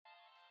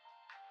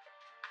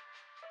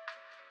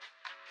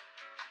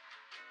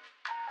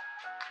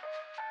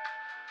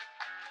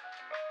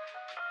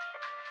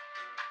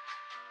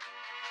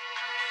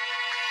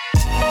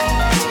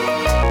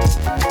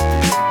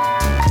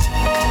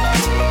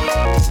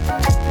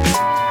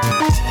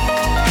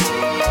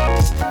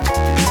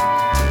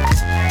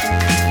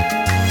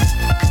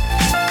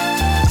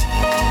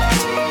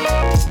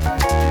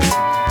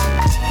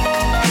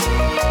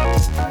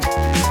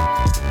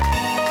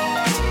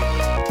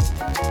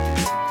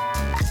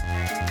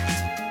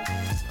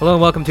Hello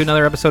and welcome to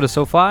another episode of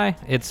SoFly.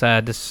 It's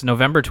this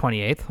November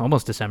 28th,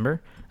 almost December.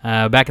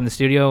 Back in the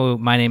studio,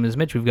 my name is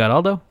Mitch. We've got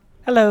Aldo.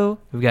 Hello.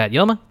 We've got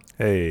Yilma.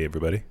 Hey,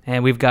 everybody.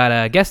 And we've got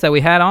a guest that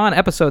we had on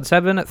episode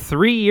 7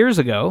 3 years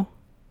ago.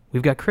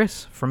 We've got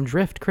Chris from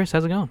Drift. Chris,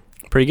 how's it going?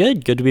 Pretty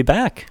good. Good to be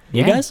back.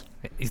 You guys?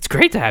 It's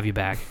great to have you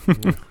back.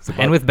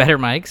 And with better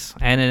mics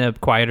and in a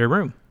quieter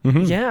room.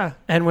 Mm-hmm. Yeah,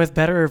 and with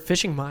better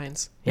fishing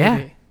minds. Yeah.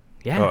 Maybe.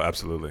 Yeah. Oh,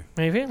 absolutely.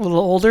 Maybe a little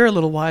older, a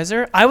little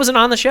wiser. I wasn't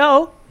on the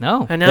show,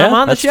 No. and now I'm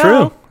on the that's show.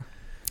 true.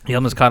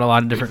 Yilma's caught a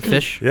lot of different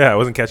fish. Yeah, I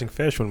wasn't catching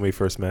fish when we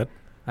first met.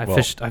 I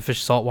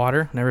fished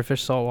saltwater. Never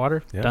fished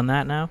saltwater. Yeah. Done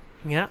that now.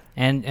 Yeah.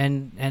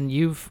 And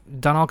you've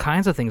done all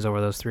kinds of things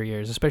over those 3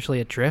 years, especially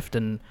at Drift.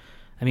 And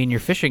I mean, your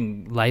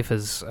fishing life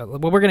is.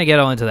 Well, we're gonna get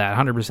all into that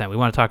 100%. We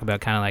want to talk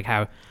about kind of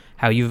like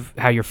how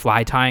your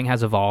fly tying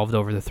has evolved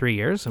over the 3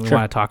 years, and we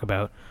want to talk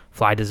about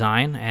fly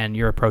design and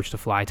your approach to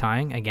fly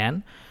tying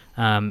again.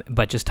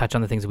 But just touch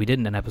on the things that we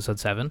didn't in episode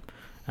 7,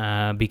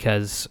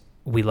 because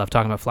we love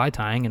talking about fly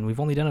tying, and we've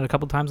only done it a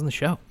couple times on the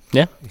show.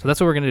 Yeah. So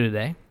that's what we're gonna do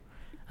today.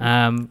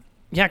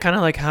 Yeah, kind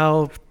of like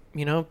how,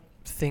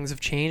 things have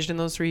changed in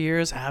those 3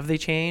 years. Have they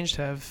changed?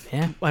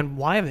 And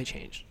why have they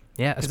changed?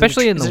 Yeah,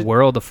 especially in the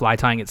world of fly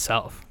tying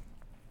itself.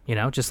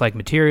 Just like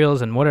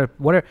materials and what are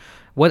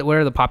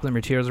the popular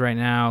materials right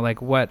now?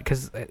 Like what?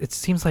 Because it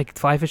seems like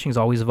fly fishing is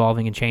always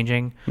evolving and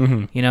changing.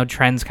 Mm-hmm.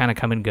 Trends kind of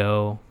come and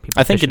go. People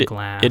I think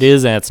glass. it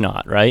is and it's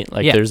not, right?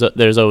 Like Yeah.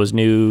 there's always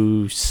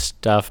new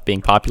stuff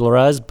being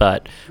popularized,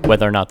 but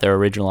whether or not they're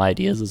original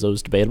ideas is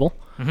always debatable.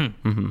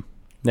 Mm-hmm. Mm-hmm.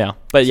 Yeah,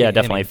 but See, yeah, I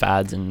definitely mean,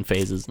 fads and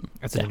phases.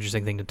 That's an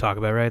interesting thing to talk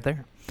about right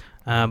there.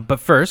 But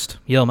first,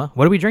 Yilma,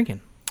 what are we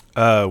drinking?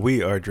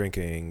 We are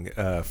drinking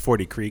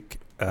 40 Creek.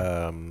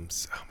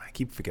 I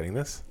keep forgetting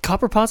this.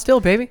 Copper pot still,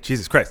 baby.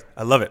 Jesus Christ.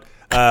 I love it.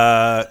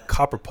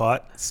 Copper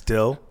Pot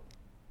Still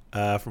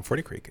from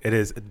 40 Creek. It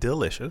is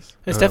delicious.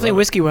 It's I definitely love it.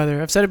 whiskey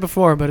weather. I've said it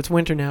before, but it's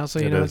winter now, so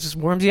it It is. just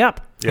warms you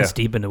up. Yeah. It's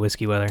deep into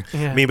whiskey weather.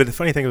 Yeah. But the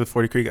funny thing with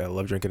 40 Creek, I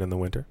love drinking in the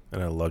winter,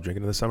 and I love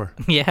drinking in the summer.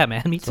 Yeah,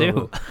 man, me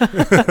too.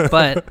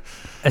 But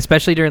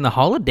especially during the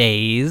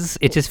holidays,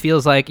 it just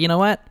feels like, you know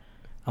what?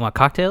 I want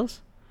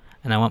cocktails,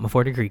 and I want my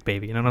 40 Creek,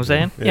 baby. You know what I'm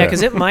saying? Yeah,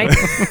 because it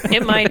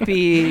might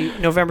be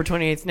November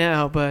 28th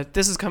now, but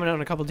this is coming out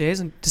in a couple days,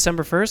 and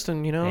December 1st,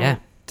 and Yeah.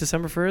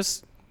 December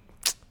 1st,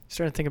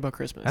 starting to think about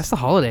Christmas. That's the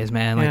holidays,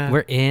 man. Like Yeah.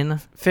 we're in.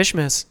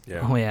 Fishmas.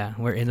 Yeah. Oh yeah,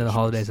 we're into the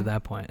holidays at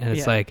that point, and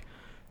it's Yeah. like,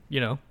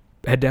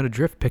 head down to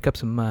Drift, pick up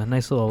some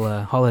nice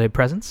little holiday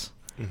presents,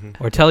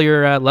 Mm-hmm. or tell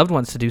your loved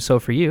ones to do so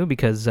for you,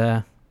 because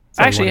that's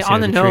all you Actually, wanna see on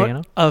the under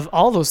note tree, of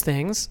all those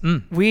things,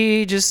 Mm.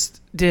 we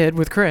just did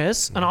with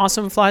Chris an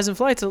awesome Flies and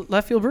Flights at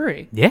Left Field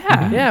Brewery.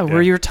 Yeah. Yeah,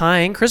 where you're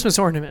tying Christmas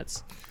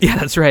ornaments. Yeah,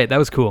 that's right. That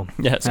was cool.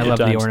 Yeah, it's I good love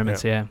the times.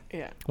 ornaments. Yeah.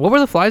 Yeah. What were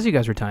the flies you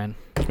guys were tying?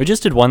 We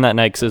just did one that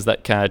night because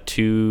that kind of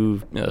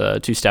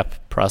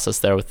two-step process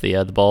there with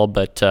the bulb,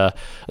 but it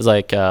was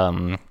like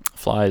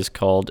flies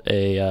called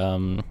a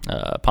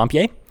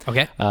Pompier.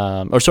 Okay.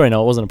 Or sorry,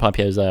 no, it wasn't a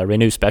Pompier. It was a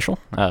Renew Special,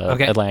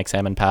 Okay. Atlantic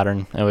salmon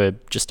pattern. And we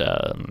just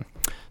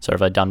sort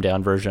of a dumbed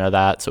down version of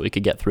that, so we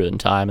could get through it in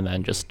time, and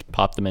then just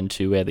pop them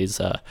into these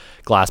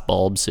glass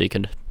bulbs, so you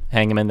could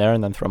hang them in there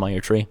and then throw them on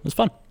your tree. It was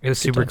fun. It was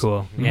Good super times.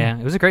 cool. Yeah,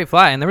 it was a great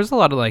fly, and there was a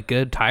lot of like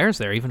good tires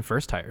there, even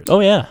first tires. Oh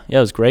yeah, it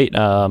was great.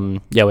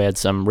 Yeah, we had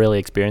some really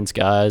experienced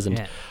guys,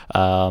 and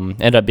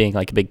ended up being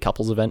like a big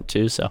couples event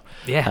too. So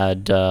Yeah.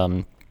 had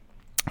a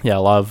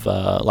lot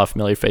of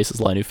familiar faces,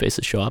 a lot of new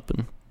faces show up, and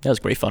yeah, it was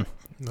great fun.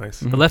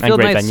 Nice. The Left And Field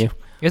great Nights, venue.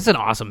 it's an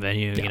awesome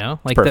venue. Yeah,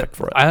 Like perfect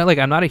for it.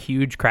 I'm not a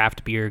huge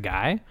craft beer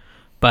guy,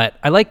 but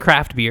I like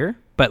craft beer.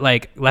 But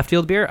like Left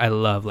Field beer, I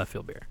love Left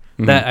Field beer.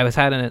 Mhm. That I was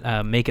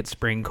having Make It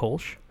Spring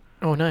Kolsch.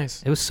 Oh,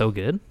 nice. It was so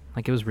good.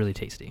 Like it was really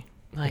tasty.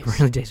 Nice. Like,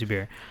 really tasty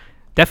beer.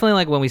 Definitely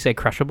like when we say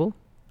crushable,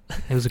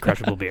 it was a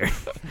crushable beer.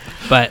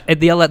 But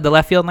the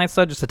Left Field Nights,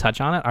 though, just to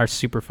touch on it, are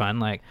super fun.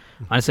 Like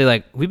honestly,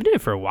 like we've been doing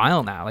it for a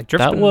while now. Like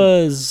That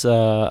was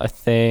I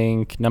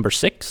think number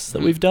 6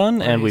 that we've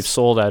done, and Nice. we've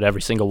sold out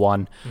every single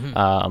one.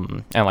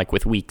 Mhm. And like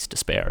with weeks to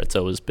spare, it's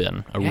always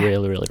been a Yeah.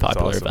 really, really That's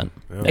popular awesome. event.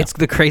 Yeah. It's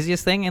the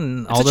craziest thing,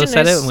 and It's Aldo such a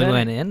said nice it when we setting.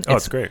 went in. Oh,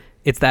 it's great.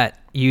 It's that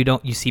you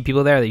see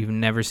people there that you've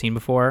never seen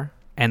before,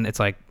 and it's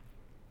like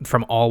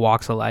from all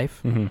walks of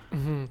life, Mm-hmm.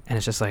 Mm-hmm. and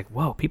it's just like,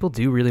 whoa, people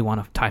do really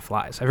want to tie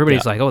flies.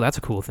 Everybody's Yeah. like, oh, that's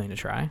a cool thing to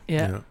try.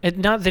 Yeah.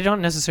 Yeah. They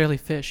don't necessarily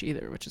fish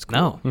either, which is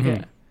cool. No. Mhm.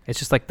 Yeah. It's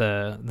just like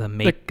the the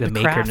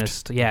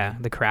makerness,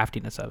 the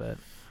craftiness of it.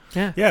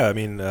 Yeah. Yeah, I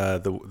mean,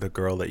 the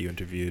girl that you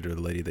interviewed, or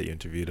the lady that you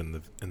interviewed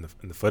in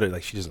the footage,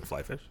 like she doesn't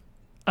fly fish.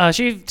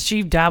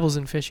 She dabbles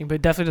in fishing,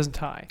 but definitely doesn't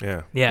tie.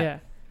 Yeah,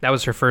 that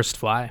was her first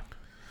fly.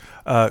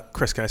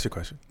 Chris, can I ask you a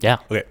question? Yeah.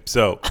 Okay,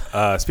 so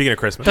speaking of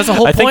Christmas, That's the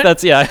whole I think point.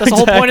 that's That's the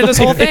whole point of this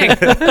whole thing. You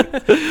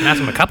can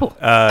ask him a couple.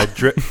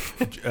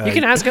 You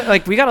can ask.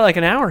 Like we got like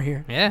an hour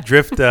here. Yeah.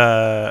 Drift.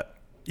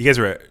 You guys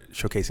were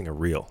showcasing a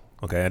reel.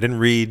 Okay, I didn't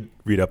read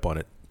up on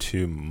it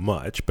too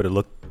much, but it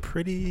looked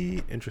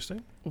pretty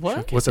interesting.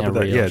 What? What's up with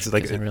that? Yeah, it's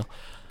like real.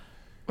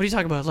 What are you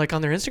talking about? Like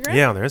on their Instagram?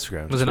 Yeah, on their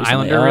Instagram. Was an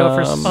recently, Islander reel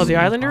for oh, the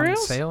Islander on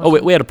reels? sale or Oh,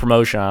 something? we had a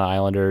promotion on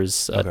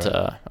Islanders at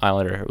Okay.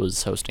 Islander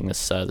was hosting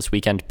this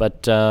weekend.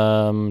 But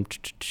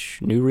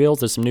new reels.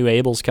 There's some new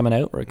Ables coming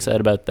out. We're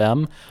excited about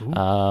them.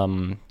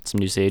 Ooh. Some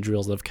new Sage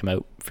reels that have come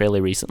out fairly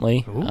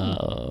recently.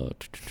 Ooh.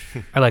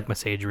 I like my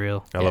Sage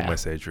reel. I love Yeah. my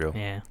Sage reel.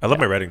 Yeah. I love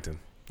my Reddington.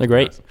 They're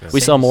great. Yeah. We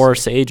sell Sage- more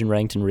Sage and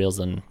Redington reels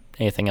than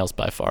anything else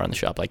by far in the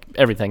shop. Like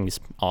everything's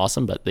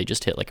awesome, but they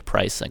just hit like a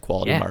price and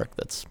quality Yeah. mark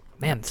that's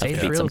Man, Sage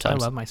beat reels.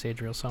 sometimes. I love my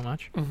Sage reel so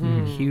much.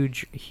 Mm-hmm.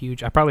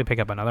 Huge. I probably pick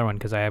up another one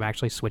because I have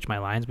actually switched my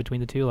lines between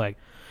the two. Like,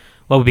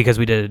 well, because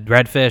we did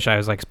redfish, I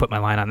was like put my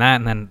line on that,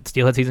 and then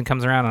steelhead season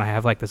comes around, and I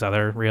have like this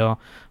other reel.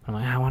 I'm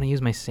like, I want to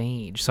use my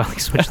Sage, so I like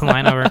switch the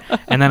line over,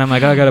 and then I'm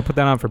like, oh, I got to put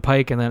that on for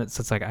pike, and then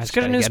it's like I Just just get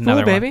a gotta new get spool,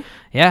 another baby. one.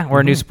 Yeah,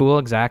 or a new Mhm. spool,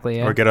 exactly.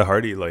 Yeah, Or get a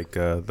Hardy like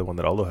the one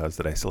that Aldo has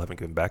that I still haven't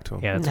given back to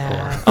him. yeah, that's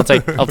Nah.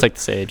 cool. I'll take the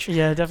Sage.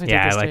 Yeah, definitely.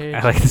 Yeah, take I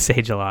the like stage. the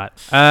Sage a lot.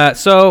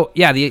 So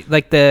yeah, the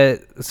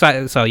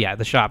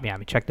shop. Yeah, I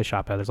mean, check the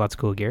shop out. There's lots of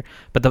cool gear.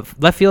 But the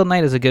left field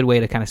night is a good way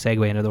to kind of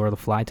segue into the world of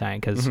fly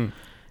tying because Mhm.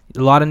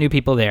 a lot of new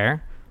people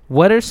there.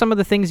 What are some of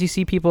the things you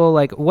see people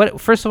like? What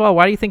first of all,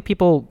 why do you think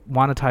people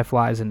want to tie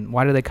flies, and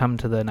why do they come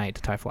to the night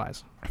to tie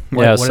flies?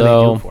 What do they do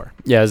so it for?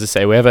 yeah, as I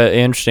say, we have an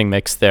interesting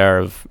mix there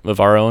of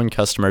our own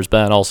customers,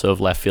 but then also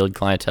of left field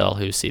clientele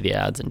who see the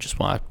ads and just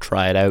want to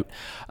try it out.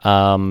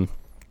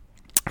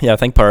 Yeah, I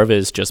think part of it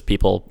is just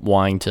people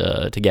wanting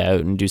to get out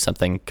and do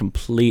something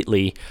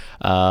completely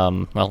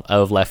out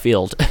of left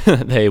field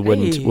they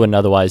wouldn't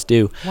otherwise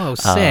do. Whoa,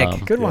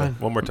 sick! Good Yeah. one.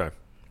 One more time.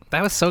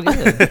 That was so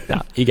good.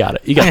 Yeah, you got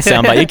it. You got the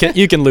soundbite.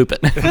 You can loop it.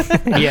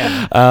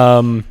 Yeah.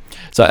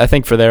 So I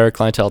think for their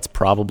clientele, it's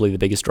probably the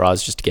biggest draw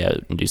is just to get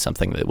out and do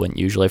something that wouldn't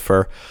usually.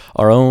 For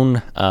our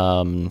own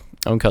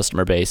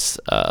customer base,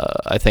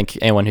 I think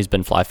anyone who's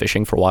been fly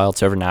fishing for a while, it's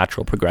sort of a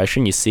natural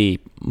progression. You see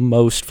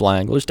most fly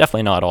anglers,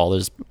 definitely not all.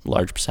 There's a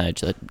large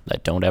percentage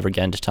that don't ever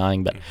get into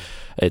tying, but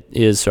it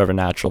is sort of a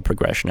natural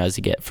progression as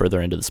you get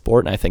further into the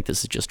sport. And I think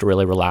this is just a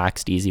really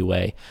relaxed, easy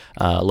way,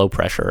 low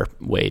pressure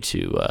way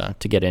to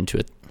get into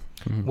it.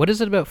 Mm-hmm. What is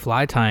it about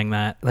fly tying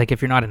that, like,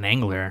 if you're not an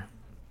angler,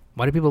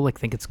 why do people like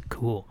think it's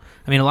cool?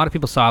 I mean, a lot of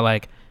people saw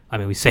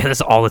we say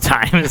this all the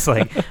time. It's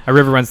like a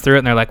river runs through it,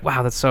 and they're like,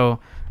 "Wow, that's so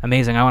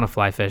amazing! I want to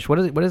fly fish." What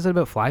is it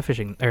about fly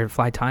fishing or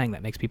fly tying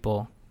that makes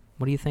people?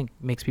 What do you think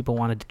makes people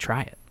want to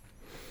try it?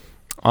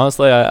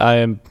 Honestly, I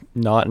am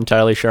not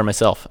entirely sure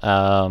myself.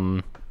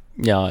 For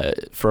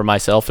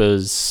myself, it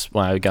was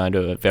when I got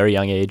into a very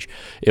young age,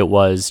 it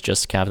was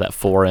just kind of that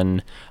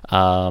foreign,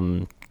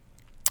 almost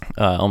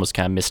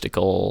kind of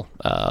mystical,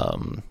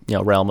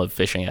 realm of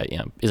fishing that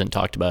isn't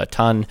talked about a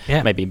ton.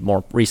 Yeah. Maybe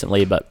more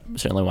recently, but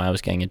certainly when I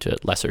was getting into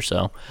it, less or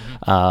so.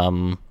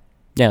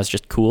 It's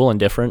just cool and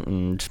different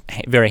and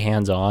very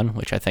hands-on,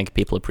 which I think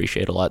people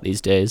appreciate a lot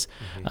these days.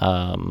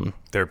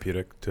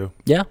 Therapeutic too.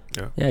 Yeah,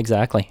 Yeah.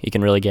 exactly. You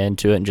can really get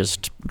into it and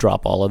just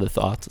drop all other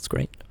thoughts. It's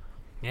great.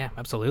 Yeah,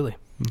 absolutely.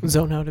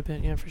 Zone out a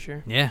bit, yeah, for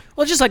sure. Yeah,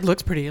 Well, it just like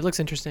looks pretty. It looks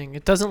interesting.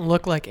 It doesn't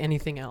look like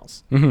anything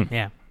else. Mm-hmm.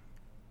 yeah,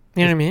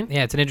 You know what I mean?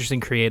 yeah. It's an interesting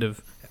creative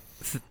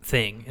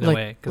thing in a Like-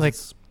 way because like-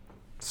 it's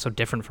so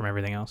different from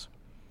everything else.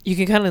 You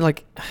can kind of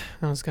like,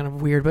 it's kind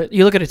of weird, but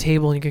you look at a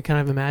table and you can kind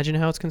of imagine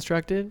how it's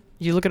constructed.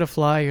 You look at a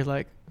fly, you're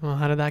like, well,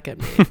 how did that get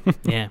made?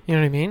 Yeah, You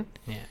know what I mean?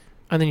 yeah,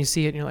 And then you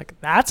see it and you're like,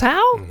 that's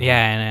how? Mhm.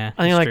 yeah, and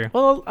And you're like, true.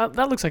 well,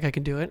 that looks like I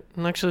could do it.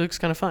 And actually looks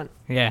kind of fun.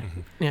 Yeah.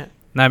 Mhm. Yeah.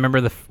 And I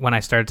remember when I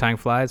started tying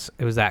flies,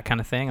 it was that kind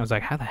of thing. I was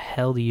like, how the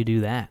hell do you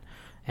do that?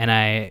 And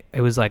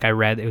it was like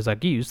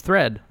you use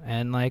thread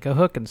and like a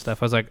hook and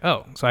stuff. I was like,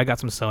 oh, so I got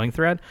some sewing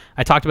thread.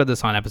 I talked about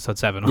this on episode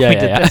 7 when we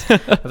did this. I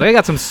was like, I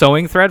got some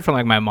sewing thread from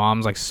like my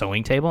mom's like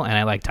sewing table, and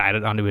I like tied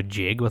it onto a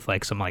jig with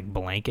like some like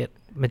blanket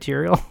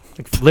material.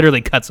 Like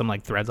literally cut some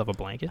like threads off a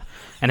blanket,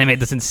 and I made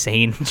this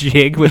insane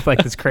jig with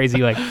like this crazy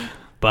like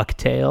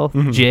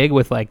bucktail jig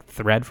with like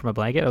thread from a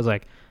blanket. I was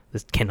like,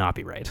 this cannot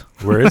be right.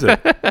 Where is it?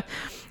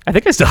 I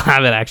think I still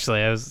have it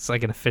actually. It's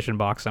like in a fishing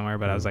box somewhere,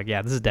 but I was like,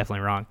 yeah, this is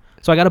definitely wrong.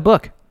 So I got a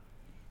book,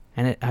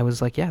 and I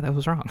was like, yeah, that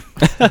was wrong.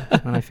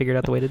 And I figured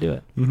out the way to do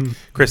it. Mm-hmm.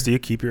 Chris, do you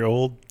keep your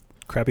old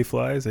crappy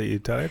flies that you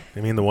tied?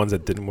 I mean, the ones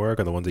that didn't work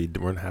or the ones that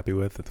you weren't happy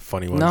with, the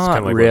funny ones? Not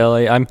Kinda like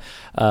really.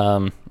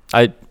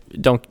 I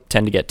don't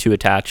tend to get too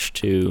attached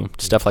to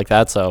stuff like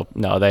that, so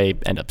no, they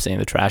end up seeing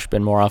the trash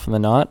bin more often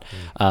than not.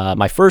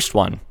 My first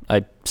one,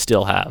 I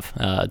still have.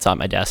 It's on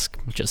my desk,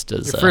 just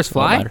as Your first a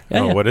fly? reminder.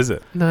 Yeah, yeah. What is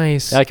it?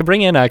 Nice. Yeah, I can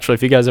bring in actually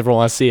if you guys ever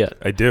want to see it.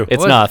 I do. It's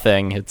What? not a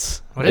thing.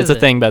 It's What it's is a it?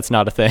 thing, but it's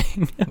not a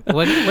thing.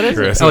 What is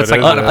Chris, it? Oh, it's what like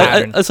is a it?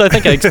 pattern. So I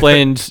think I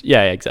explained.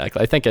 Yeah,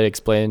 exactly. I think I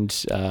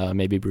explained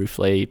maybe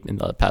briefly in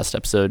the past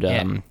episode.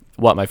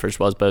 What my first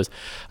was, but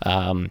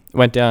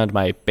went down to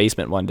my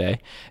basement one day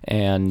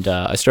and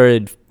I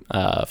started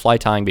fly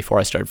tying before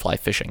I started fly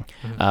fishing.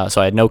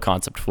 So I had no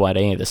concept of what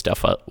any of this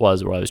stuff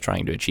was or what I was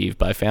trying to achieve,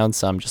 but I found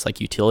some just like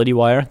utility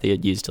wire they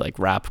had used to like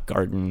wrap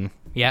garden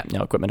Yeah.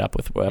 equipment up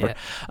with whatever.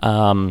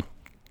 Yeah.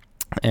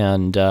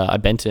 and I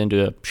bent it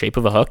into a shape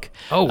of a hook.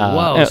 Oh,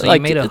 whoa! So like,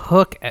 you made a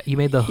hook. You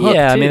made the hook.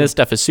 Yeah, I mean, too. this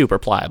stuff is super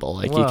pliable.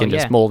 Like you Whoa, can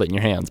just yeah. mold it in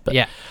your hands. But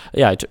Yeah.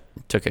 I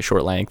took a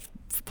short length,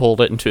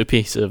 pulled it into a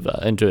piece of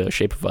into a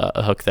shape of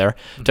a hook there.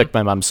 Took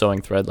my mom's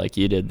sewing thread like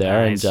you did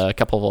there, Nice. and a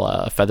couple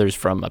of feathers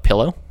from a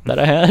pillow that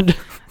I had.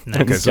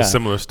 Nice. Okay, so Yeah.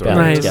 similar story.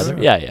 Bound it Nice. together.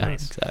 Yeah,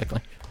 Nice.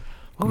 exactly.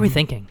 What were we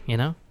thinking? You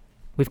know,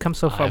 we've come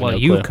so I far. have Well, no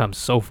you've clue. come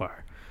so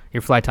far.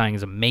 Your fly tying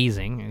is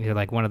amazing. You're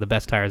like one of the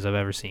best tyers I've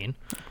ever seen.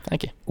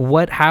 Thank you.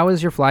 How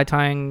has your fly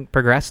tying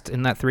progressed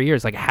in that 3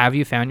 years? Like, have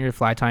you found your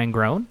fly tying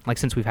grown? Like,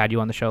 since we've had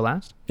you on the show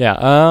last? Yeah,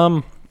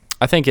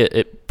 I think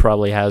it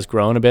probably has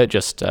grown a bit.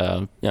 Just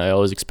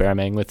always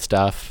experimenting with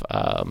stuff.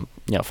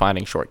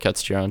 Finding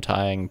shortcuts to your own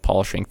tying,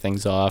 polishing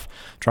things off,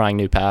 trying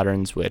new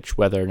patterns. Which,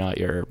 whether or not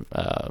you're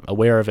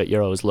aware of it,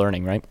 you're always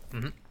learning, right?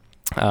 Mm-hmm.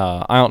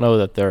 I don't know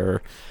that there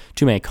are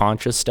too many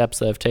conscious steps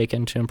that I've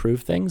taken to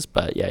improve things,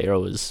 but yeah, you're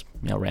always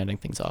rounding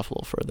things off a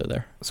little further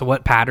there. So,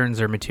 what patterns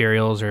or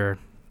materials or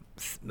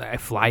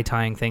fly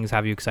tying things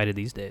have you excited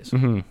these days?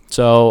 Mm-hmm.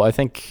 So I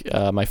think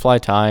my fly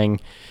tying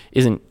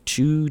isn't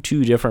too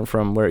different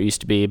from where it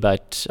used to be,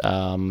 but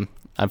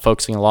I'm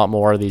focusing a lot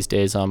more these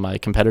days on my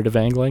competitive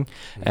angling,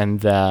 and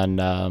then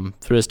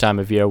through this time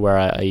of year where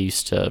I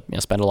used to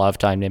spend a lot of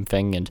time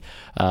nymphing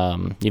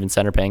and even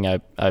center paying,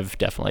 I've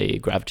definitely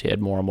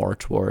gravitated more and more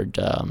toward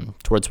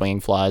swinging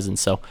flies, and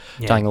so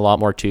Yeah. tying a lot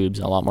more tubes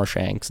and a lot more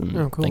shanks and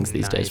Oh, cool. things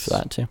these days for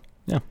Nice. that too.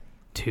 Yeah.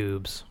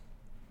 Tubes.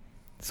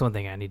 It's one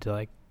thing I need to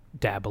like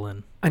dabble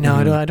in. I know.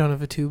 Mhm. I don't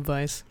have a tube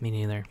vise. Me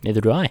neither.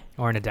 Neither do I.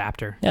 Or an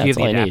adapter. Yeah, Do you have that's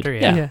the all I need. adapter?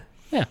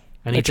 Yeah.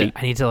 I need cheap.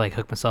 to like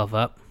hook myself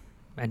up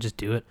and just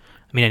do it.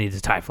 I mean, I need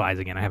to tie flies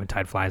again. I haven't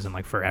tied flies in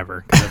like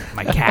forever because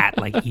my cat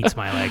like eats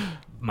my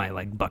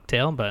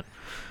bucktail, but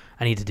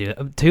I need to do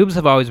it. Tubes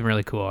have always been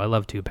really cool. I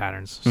love tube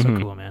patterns. So Mhm.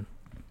 cool, man.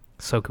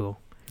 So cool.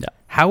 Yeah.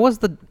 How was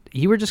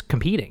you were just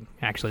competing,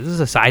 actually. This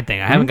is a side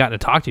thing. I haven't gotten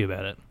to talk to you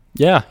about it.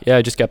 Yeah.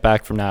 I just got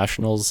back from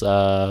nationals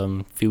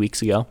a few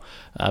weeks ago.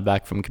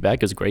 Back from Quebec.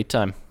 It was a great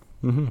time.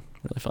 Really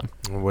fun.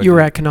 You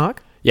were at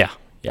Canuck?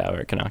 Yeah,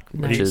 we're at Canuck,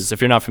 which Nice. is, if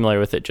you're not familiar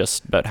with it,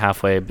 just about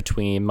halfway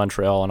between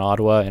Montreal and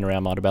Ottawa and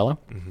around Montebello.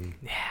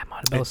 Yeah,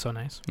 Montebella's so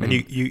nice. And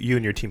you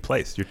and your team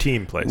placed. Your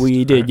team placed.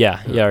 We did,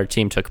 right? yeah. Our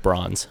team took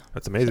bronze.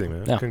 That's amazing,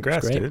 man. Yeah,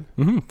 Congrats, it's dude.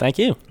 great. Thank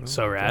you.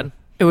 So rad.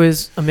 It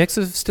was a mix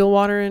of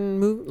Stillwater and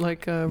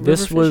river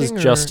This was fishing,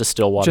 just or a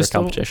Stillwater just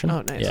competition.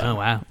 Oh, nice. Yeah. Oh,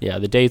 wow. Yeah,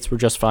 the dates were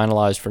just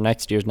finalized for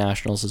next year's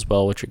nationals as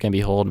well, which are going to be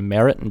held in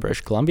Merritt in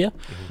British Columbia.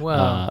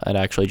 Whoa. And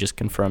I actually just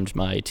confirmed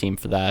my team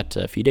for that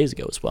a few days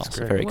ago as well. That's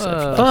So great. very excited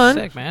for Whoa, that. Fun.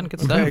 Sick, man.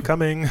 Good stuff. Okay,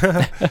 coming.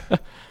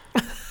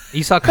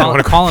 You saw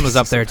Colin was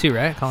up there too,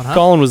 right? Colin Huff?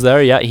 Colin was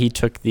there. Yeah, he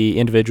took the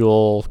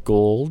individual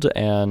gold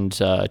and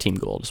team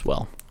gold as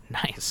well.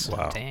 Nice.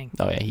 Wow. Dang.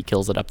 Oh yeah, he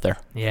kills it up there.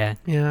 Yeah.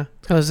 Yeah,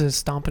 that was his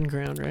stomping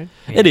ground, right?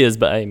 Yeah. It is,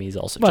 but I mean, he's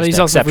also But just he's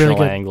an also exceptional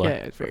really good. angler. Yeah,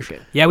 it's very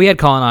good. Yeah, we had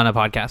Colin on a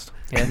podcast.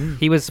 Yeah.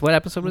 He was, what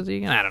episode was he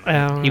again? I don't know.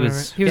 I don't he remember.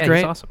 was He was yeah,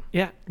 great. awesome.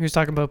 Yeah, he was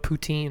talking about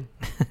poutine.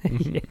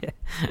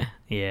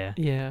 Yeah.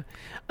 Yeah.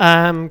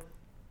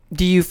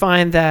 Do you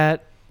find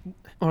that,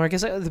 or I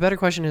guess the better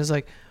question is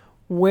like,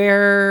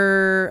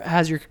 where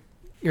has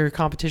your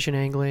competition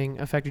angling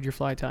affected your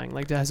fly tying?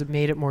 Like, has it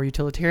made it more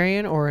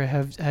utilitarian, or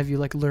have you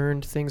like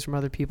learned things from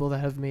other people that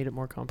have made it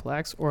more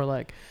complex, or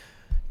like,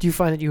 do you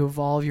find that you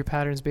evolve your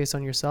patterns based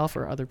on yourself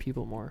or other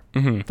people more?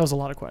 Mm-hmm. That was a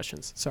lot of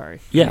questions. Sorry.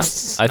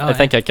 Yes, Oh, I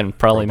think I can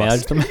probably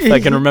manage Robust. them if I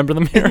can remember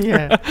them here.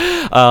 Yeah.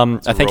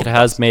 I think it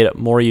has made it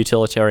more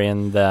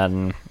utilitarian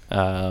than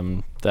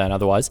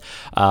otherwise.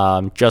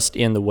 Just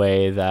in the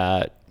way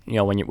that,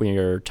 when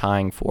you're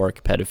tying for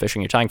competitive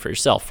fishing, you're tying for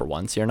yourself for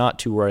once. You're not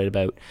too worried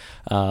about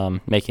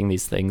making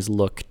these things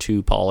look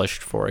too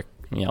polished for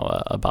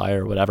a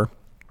buyer or whatever.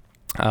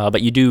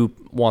 But you do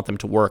want them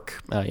to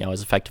work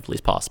as effectively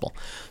as possible.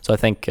 So I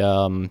think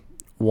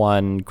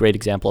one great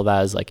example of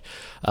that is like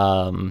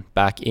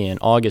back in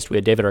August we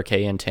had David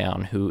Arquet in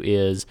town, who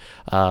is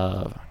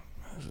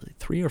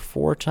 3 or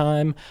 4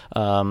 time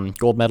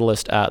gold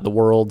medalist at the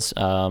Worlds,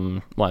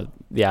 one of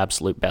the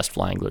absolute best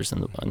fly anglers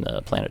on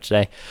the planet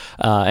today.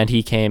 And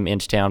he came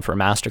into town for a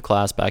master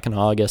class back in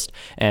August.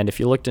 And if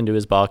you looked into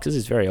his boxes,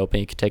 he's very open.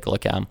 You could take a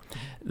look at them.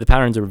 The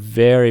patterns are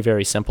very,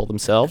 very simple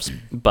themselves,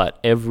 but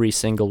every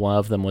single one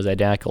of them was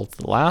identical to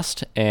the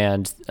last,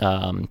 and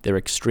they're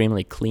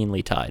extremely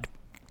cleanly tied.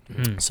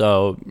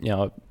 So,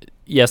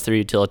 yes, they're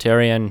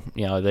utilitarian.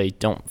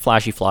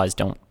 Flashy flies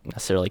don't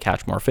necessarily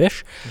catch more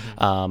fish,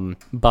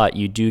 but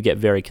you do get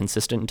very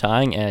consistent in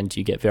tying, and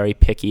you get very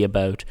picky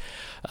about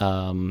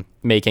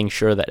making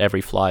sure that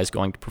every fly is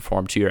going to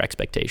perform to your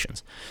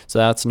expectations. So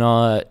that's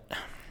not...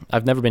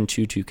 I've never been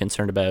too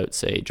concerned about,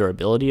 say,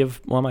 durability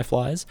of one of my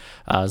flies.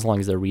 As long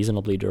as they're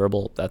reasonably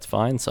durable, that's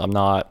fine. So I'm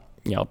not,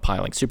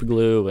 piling super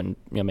glue and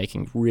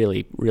making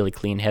really, really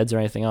clean heads or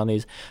anything on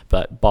these.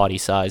 But body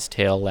size,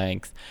 tail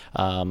length,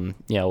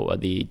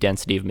 the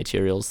density of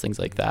materials, things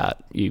like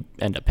that, you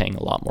end up paying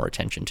a lot more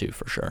attention to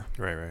for sure.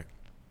 Right.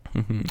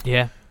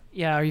 Yeah.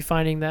 Yeah. Are you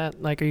finding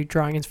that, like, are you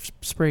drawing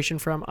inspiration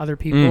from other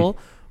people,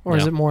 Or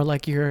is Yeah. it more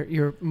like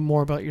you're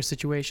more about your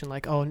situation?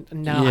 Like, oh,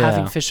 now Yeah.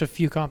 having fished a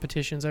few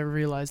competitions, I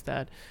realized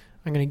that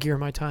I'm going to gear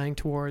my tying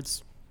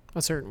towards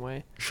a certain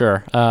way.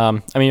 Sure. I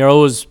mean, you're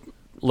always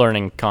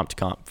learning comp to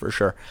comp for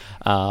sure.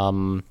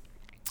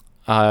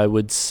 I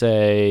would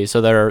say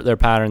so. There are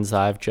patterns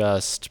that I've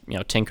just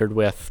tinkered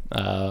with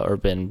or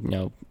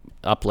been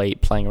up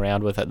late playing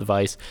around with at the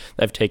vise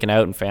that I've taken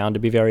out and found to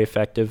be very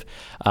effective.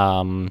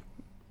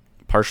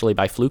 Partially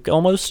by fluke,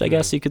 almost, I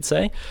guess you could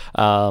say.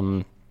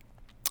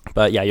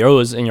 But yeah, you're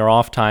always in your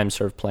off time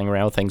sort of playing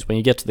around with things. When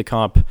you get to the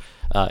comp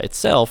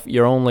itself,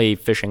 you're only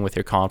fishing with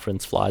your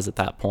confidence flies at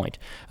that point.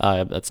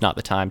 That's not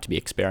the time to be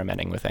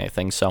experimenting with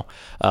anything. So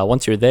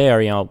once you're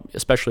there,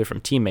 especially from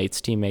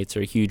teammates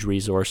are a huge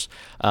resource.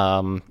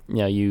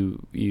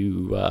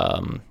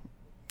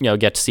 You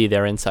get to see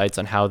their insights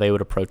on how they would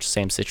approach the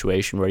same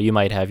situation, where you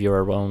might have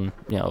your own,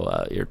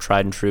 your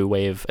tried and true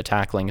way of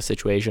tackling a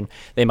situation.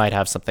 They might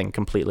have something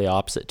completely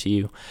opposite to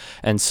you.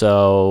 And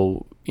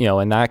so,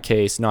 in that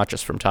case, not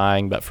just from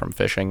tying, but from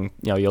fishing,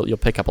 you'll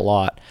pick up a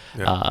lot.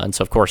 Yeah. And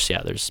so, of course,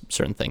 there's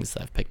certain things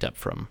that I've picked up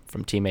from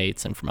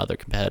teammates and from other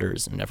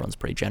competitors, and everyone's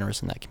pretty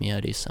generous in that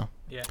community. So,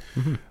 Yeah.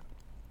 Mm-hmm.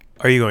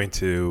 Are you going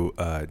to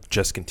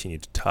just continue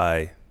to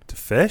tie to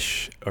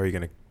fish, or are you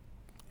going to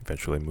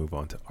eventually move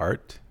on to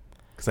art?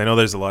 Because I know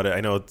there's a lot of,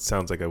 I know it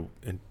sounds like a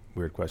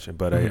weird question,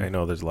 but I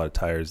know there's a lot of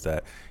tires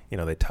that,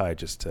 they tie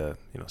just to,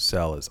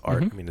 sell as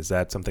art. Mhm. I mean, is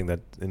that something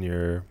that in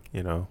your,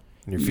 in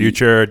your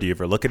future, do you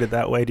ever look at it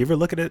that way? Do you ever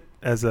look at it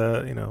as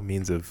a,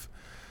 means of,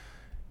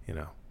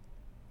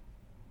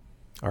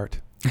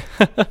 art?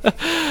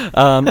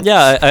 A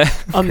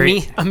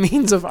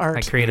means of art.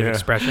 Like creative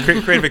expression.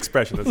 Creative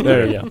expression. That's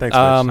There good. you go. Thanks,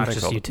 Not Rich. just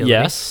Thanks, utility.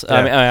 Yes,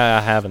 Yeah.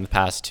 I have in the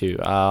past too.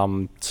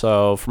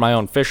 So for my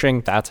own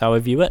fishing, that's how I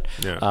view it.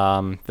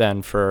 Yeah.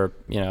 Then for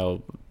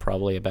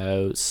probably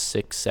about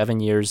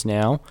 6-7 years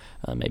now,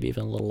 maybe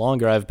even a little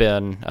longer, I've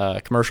been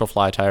a commercial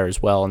fly tyer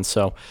as well. And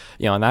so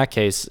in that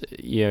case,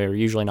 you're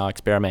usually not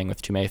experimenting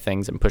with too many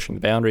things and pushing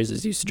the boundaries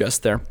as you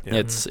suggest there. Yeah.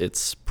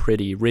 It's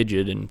pretty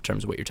rigid in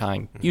terms of what you're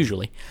tying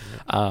usually.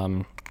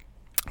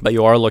 But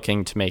you are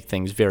looking to make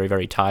things very,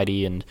 very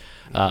tidy and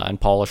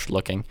polished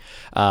looking.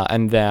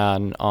 And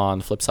then on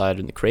the flip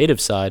side, on the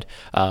creative side,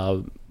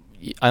 I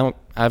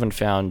haven't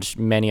found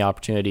many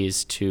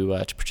opportunities to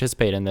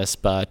participate in this,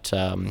 but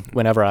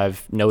whenever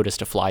I've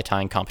noticed a fly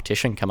tying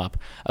competition come up,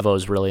 I've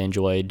always really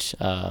enjoyed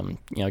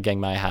getting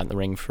my hat in the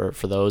ring for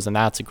those, and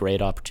that's a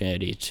great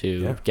opportunity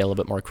to get a little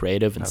bit more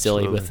creative and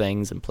silly with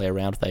things and play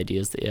around with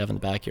ideas that you have in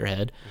the back of your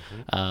head.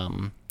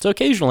 So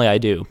occasionally I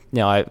do.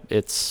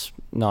 It's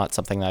not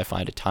something that I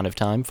find a ton of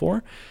time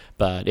for,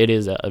 but it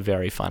is a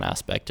very fun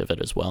aspect of it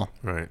as well.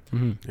 Right.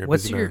 Mm-hmm. You're a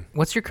What's busy your man.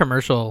 What's your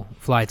commercial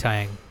fly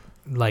tying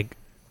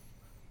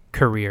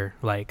career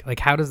like? Like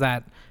how does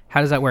that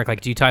work?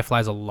 Like do you tie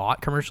flies a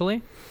lot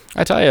commercially?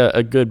 I tie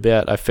a good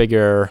bit. I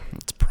figure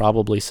it's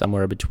probably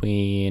somewhere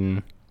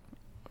between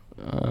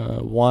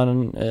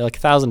 1,000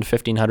 to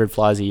 1,500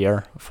 flies a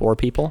year for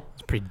people.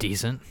 It's pretty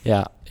decent.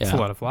 Yeah. It's a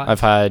lot of flies.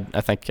 I've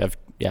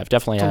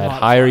definitely It's a had lot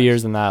of higher flies.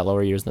 years than that,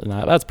 lower years than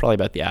that. That's probably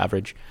about the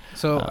average.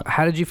 So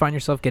how did you find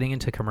yourself getting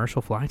into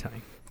commercial fly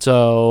tying?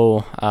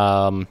 So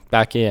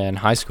back in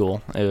high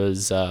school, it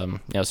was a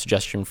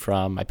suggestion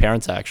from my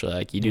parents actually.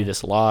 Like, you do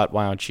this a lot.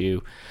 Why don't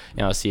you,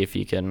 see if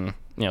you can,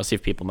 see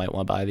if people might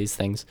want to buy these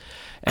things.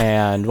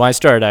 And when I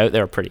started out, they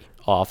were pretty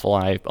awful,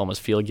 and I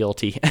almost feel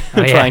guilty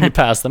trying to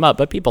pass them up.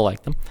 But people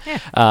liked them. Yeah.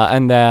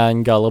 And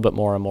then got a little bit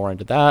more and more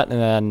into that, and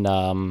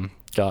then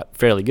got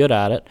fairly good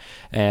at it.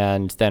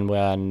 And then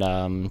when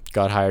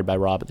got hired by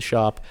Rob at the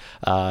shop,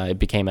 it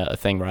became a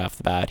thing right off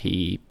the bat.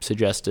 He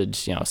suggested,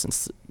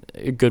 since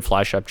a good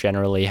fly shop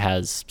generally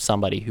has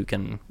somebody who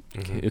can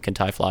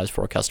tie flies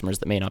for customers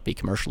that may not be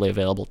commercially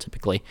available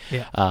typically.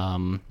 Yeah.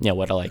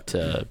 What I like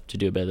to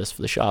do a bit of this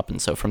for the shop.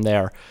 And so from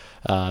there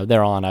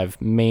on,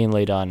 I've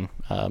mainly done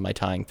my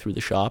tying through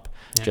the shop,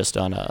 just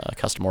on a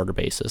custom order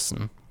basis.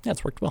 And yeah,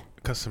 it's worked well.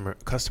 Customer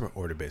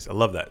order base. I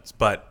love that.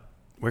 But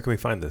where can we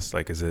find this?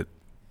 Like, is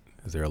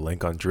there a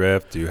link on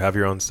Drift? Do you have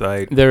your own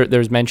site?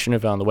 There's mention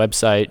of it on the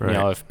website.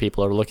 Right. If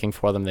people are looking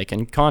for them, they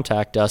can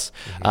contact us.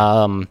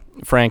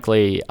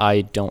 Frankly,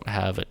 I don't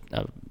have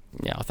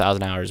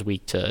 1,000 hours a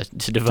week to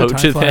devote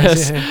to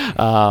this.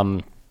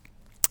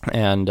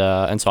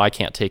 And so I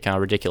can't take on a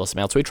ridiculous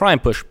amount. So we try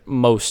and push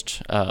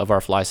most of our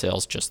fly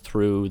sales just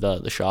through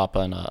the shop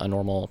on a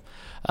normal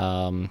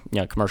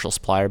commercial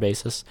supplier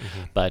basis.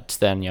 But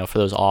then for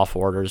those off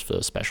orders, for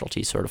those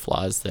specialty sort of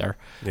flies there,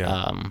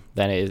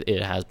 then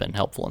it has been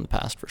helpful in the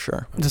past for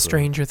sure. The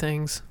Stranger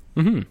Things.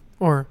 Mm-hmm.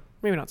 Or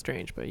maybe not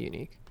strange, but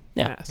unique.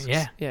 Yeah. masks.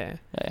 Yeah.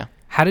 Yeah.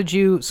 How did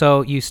you?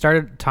 So you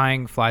started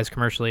tying flies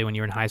commercially when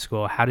you were in high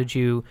school. How did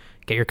you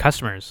get your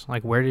customers?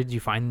 Like, where did you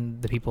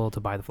find the people to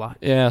buy the fly?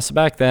 Yeah, so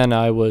back then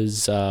I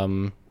was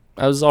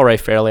already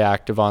fairly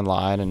active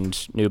online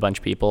and knew a bunch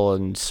of people,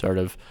 and sort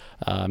of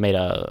made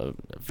a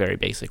very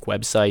basic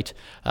website.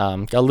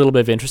 Got a little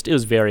bit of interest. It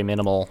was very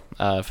minimal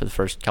for the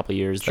first couple of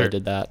years that I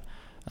did that.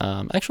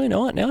 Actually, you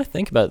know what? Now I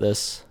think about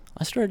this,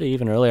 I started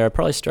even earlier. I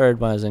probably started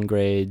when I was in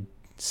grade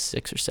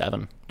 6 or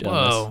 7. Doing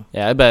Whoa. This.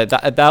 Yeah,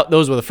 but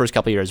those were the first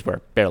couple of years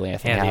where barely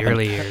anything Yeah, the happened.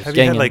 early years. Have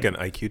you had Getting like an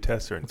IQ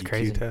test or an That's EQ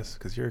crazy. test?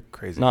 Because you're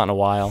crazy. Not in a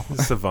while.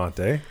 Savant,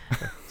 eh?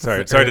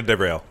 Sorry to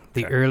derail.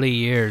 The Okay. early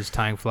years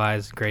tying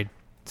flies, grade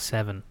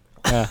 7.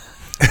 Yeah,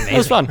 Amazing. it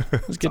was fun. It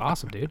was It's good.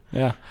 awesome, dude.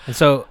 Yeah. And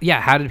so,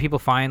 yeah, how did people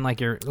find like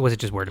your? Was it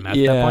just word of mouth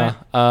at that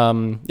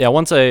point? Yeah.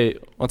 Once I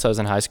was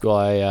in high school,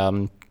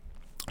 I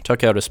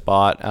took out a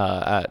spot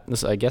at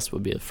this. I guess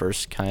would be the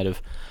first kind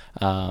of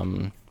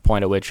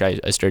point at which I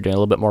started doing a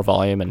little bit more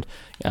volume and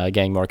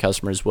getting more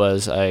customers.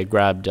 Was I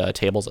grabbed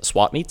tables at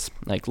swap meets,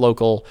 like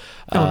local,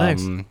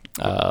 nice.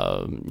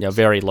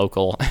 very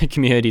local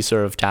community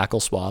sort of tackle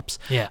swaps.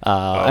 Yeah.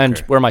 And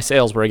okay. where my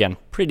sales were again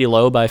pretty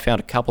low, but I found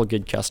a couple of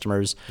good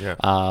customers Yeah.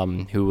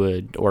 who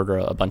would order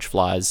a bunch of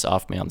flies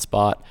off me on the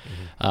spot.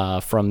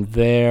 From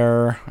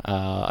there,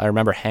 I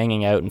remember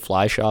hanging out in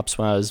fly shops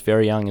when I was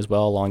very young as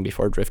well, long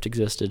before Drift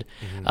existed,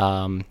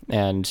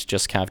 and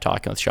just kind of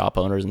talking with shop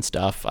owners and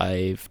stuff.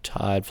 I've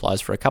tied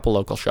flies for a couple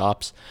local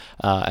shops,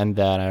 and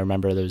then I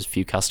remember there was a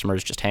few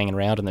customers just hanging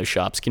around in those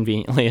shops,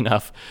 conveniently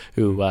enough,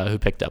 who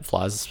picked up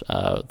flies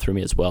through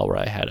me as well, where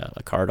I had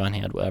a card on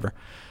hand, whatever.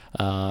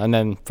 And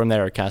then from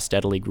there, it kind of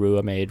steadily grew.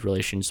 I made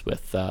relations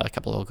with a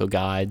couple of local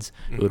guides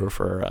who would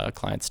refer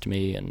clients to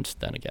me, and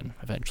then again,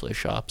 eventually a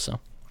shop. So,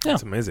 yeah,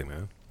 That's amazing,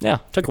 man. yeah,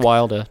 took a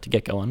while to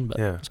get going, but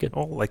Yeah. it's good.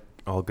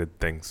 All good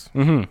things.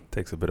 Mm-hmm.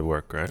 Takes a bit of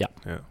work, right? Yeah.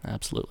 Yeah.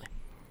 Absolutely.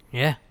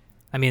 Yeah.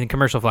 I mean, the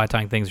commercial fly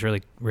tying thing is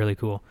really, really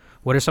cool.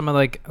 What are some of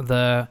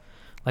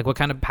what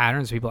kind of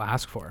patterns people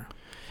ask for?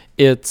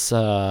 It's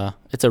a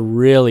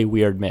really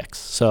weird mix.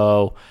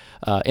 So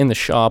in the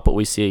shop, what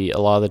we see a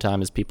lot of the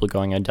time is people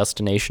going on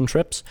destination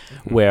trips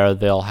where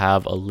they'll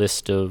have a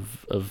list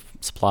of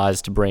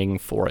supplies to bring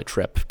for a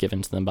trip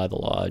given to them by the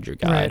lodge or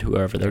guide, Right.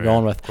 whoever they're Yeah,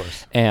 going yeah, with. Of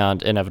course.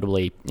 And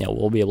inevitably,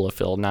 we'll be able to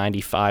fill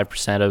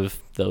 95% of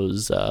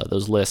those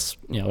lists,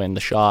 in the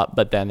shop.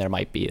 But then there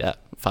might be that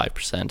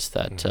 5%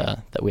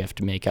 that we have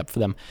to make up for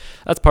them.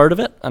 That's part of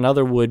it.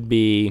 Another would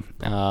be,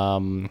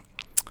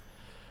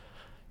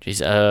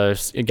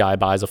 a guy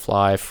buys a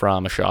fly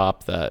from a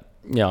shop that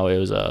it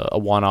was a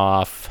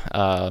one-off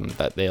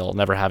that they'll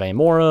never have any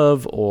more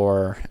of,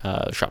 or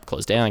shop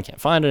closed down,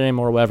 can't find it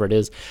anymore, whatever it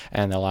is,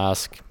 and they'll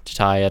ask to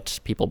tie it.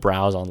 People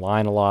browse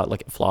online a lot,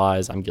 look at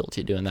flies. I'm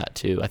guilty of doing that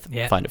too. I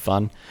Yeah. find it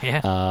fun.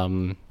 Yeah.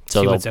 So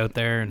See they'll- what's out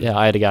there. And yeah,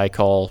 I had a guy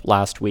call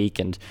last week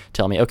and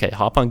tell me, okay,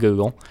 hop on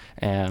Google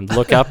and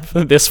look up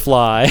this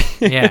fly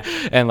Yeah.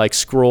 and like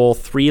scroll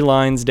 3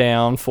 lines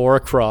down, 4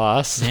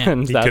 across, Yeah.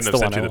 and He that's couldn't the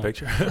have one. sent you I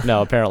the want. picture.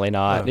 No, apparently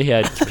not. He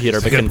had a computer,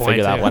 That's a but good couldn't point,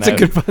 figure that too. one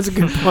That's out. that's a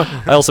good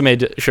point. I also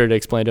made sure to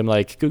explain to him,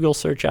 like, Google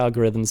search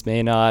algorithms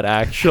may not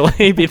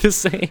actually be the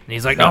same. And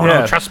he's like, no,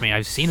 Yeah. no, trust me.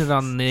 I've seen it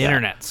on the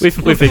internet. We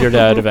figured it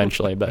out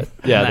eventually, but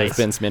yeah, Nice. there's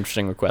been some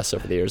interesting requests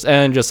over the years,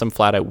 and just some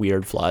flat out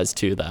weird flies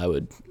too that I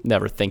would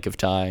never think of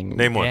tying.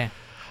 Name one. Yeah.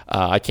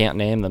 I can't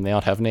name them; they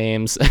don't have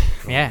names.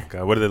 Yeah.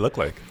 God, what do they look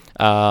like?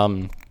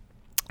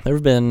 There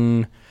have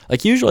been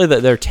usually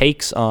their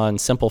takes on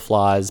simple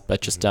flies, but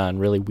just done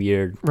really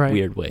weird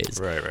ways.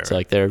 Right. So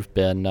there have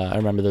been. I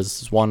remember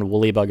there's one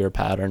woolly bugger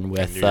pattern I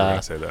with. knew you were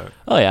gonna say that.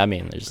 Oh yeah, I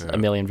mean there's Yeah. a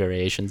million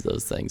variations of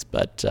those things,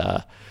 but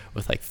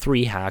with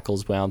 3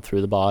 hackles wound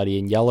through the body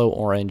in yellow,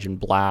 orange, and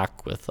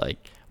black with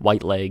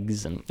white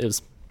legs, and it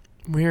was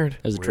Weird.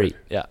 a Weird. treat.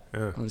 Yeah,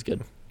 Yeah. it was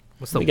good.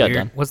 What's the We got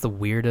done. What's the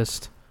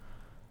weirdest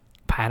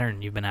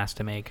pattern you've been asked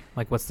to make?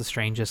 Like, what's the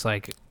strangest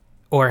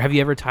or have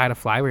you ever tied a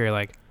fly where you're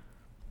like,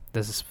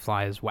 this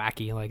fly is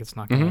wacky, like it's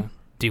not gonna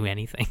do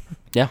anything?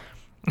 Yeah.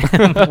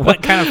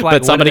 What kind of fly?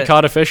 But somebody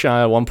caught a fish on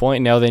it at one point,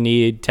 and now they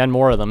need 10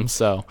 more of them.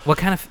 So What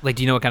kind of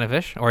do you know what kind of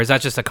fish, or is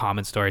that just a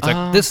common story? It's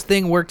like this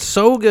thing worked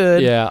so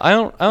good. yeah, I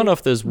don't know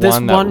if there's This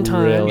one one that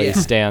time, really yeah.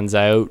 stands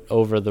out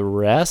over the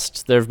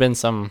rest. There have been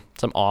some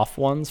off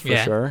ones for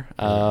Yeah. sure.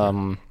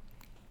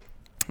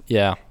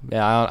 Yeah.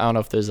 I don't know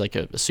if there's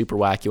a super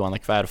wacky one.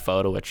 Like if I had a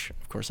photo, which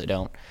of course I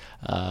don't,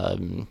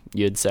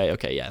 you'd say,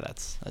 okay, yeah,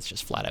 that's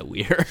just flat out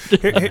weird.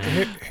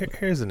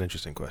 Here's an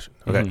interesting question.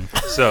 Okay,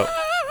 so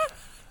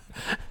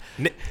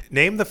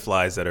name the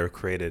flies that are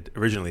created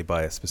originally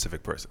by a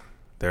specific person.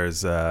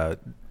 There's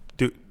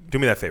do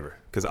me that favor,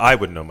 because I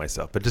wouldn't know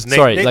myself. But just name.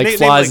 Sorry, name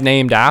flies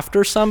named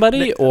after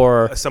somebody,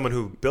 or someone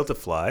who built a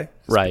fly,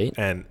 right?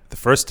 and the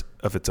first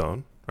of its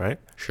own, right?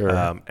 Sure.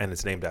 And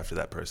it's named after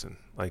that person.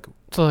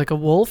 So like a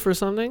wolf or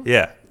something?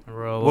 Yeah.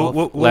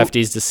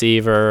 Lefty's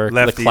Deceiver,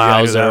 Lefty, the Clouser.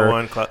 I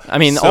knew that one. I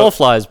mean, So- all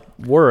flies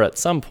were at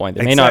some point.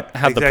 They may not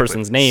have the exactly.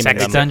 person's name in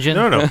Sex them. dungeon.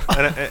 No.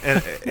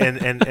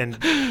 and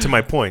to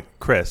my point,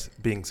 Chris,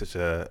 being such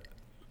an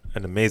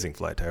amazing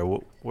fly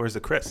tyer, where's the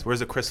Chris? Where's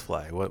the Chris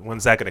fly?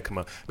 When's that going to come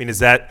up? I mean, is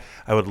that?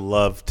 I would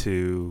love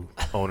to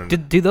own.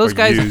 Do those or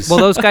guys? use- Well,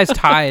 those guys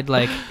tied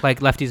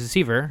like Lefty's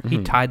Deceiver. He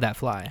tied that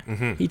fly.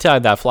 He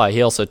tied that fly.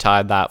 He also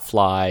tied that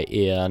fly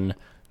in.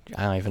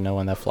 I don't even know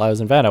when that fly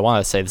was invented. I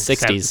want to say the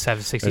 60s,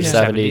 60s, or 70s,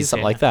 70s, something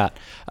yeah. like that.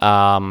 Now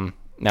Are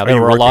there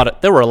you were working-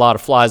 a lot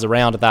of flies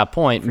around at that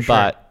point, For sure.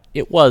 but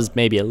it was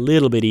maybe a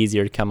little bit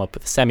easier to come up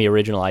with a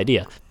semi-original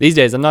idea. These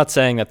days, I'm not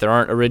saying that there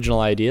aren't original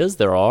ideas.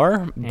 There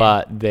are,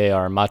 but they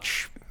are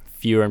much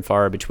fewer and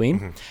far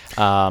between.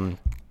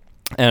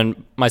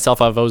 And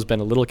myself, I've always been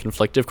a little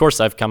conflicted. Of course,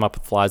 I've come up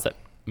with flies that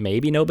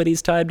maybe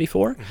nobody's tied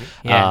before,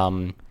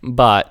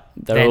 but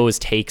there are always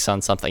takes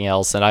on something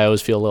else, and I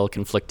always feel a little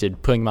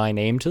conflicted putting my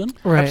name to them.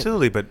 Right.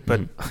 Absolutely, but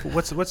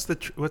what's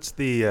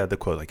the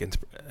quote? Like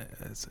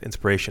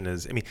inspiration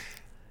is. I mean,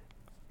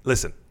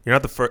 listen, we're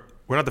not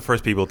the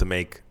first people to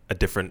make a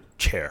different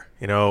chair,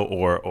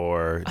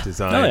 or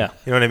design. Oh, yeah.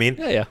 You know what I mean?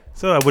 Yeah.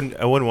 So I wouldn't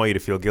want you to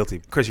feel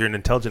guilty. Chris, you're an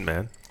intelligent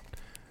man.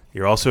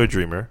 You're also a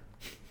dreamer.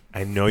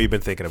 I know you've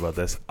been thinking about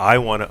this. I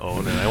want to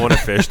own and I want to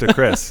fish the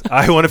Chris. And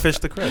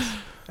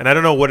I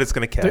don't know what it's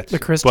going to catch. The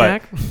Chris but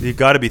Jack? You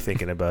got to be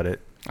thinking about it.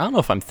 I don't know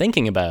if I'm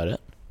thinking about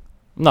it.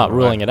 I'm not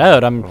ruling it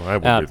out. I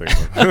would be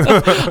thinking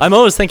about it. I'm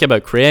always thinking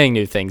about creating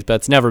new things, but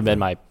it's never been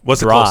my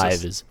What's the drive.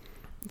 closest?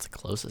 What's the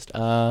closest?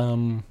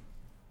 Came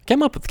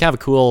up with kind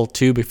of a cool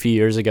tube a few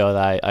years ago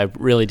that I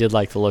really did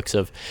like the looks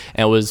of,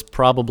 and it was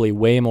probably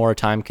way more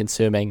time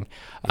consuming.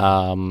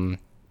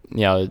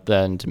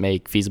 Than to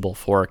make feasible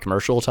for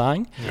commercial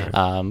tying.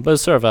 But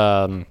it's sort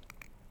of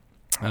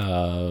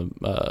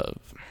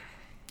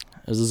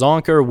it was a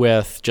zonker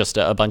with just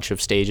a bunch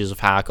of stages of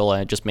hackle,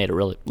 and it just made it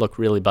look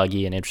really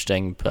buggy and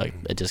interesting. Put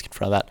a disc in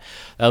front of that.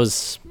 That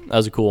was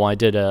a cool one. I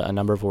did a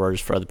number of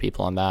orders for other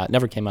people on that.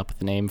 Never came up with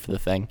a name for the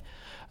thing.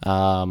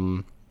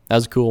 That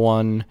was a cool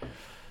one.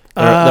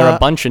 There are a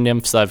bunch of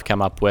nymphs I've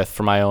come up with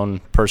for my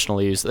own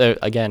personal use. They,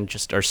 again,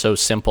 just are so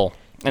simple.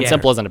 And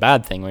simple isn't a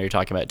bad thing when you're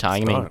talking about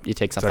tying. I mean, you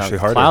take something like a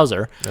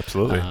clouser.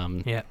 Absolutely.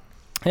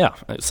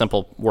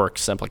 Simple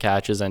works, simple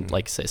catches, and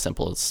like say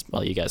simple is,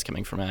 well, you guys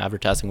coming from an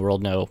advertising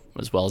world know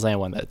as well as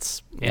anyone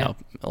that's a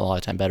lot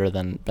of time better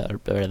than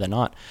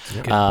not.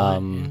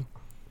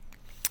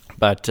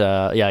 But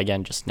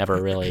again, just never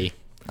really.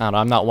 I don't know.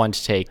 I'm not one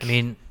to take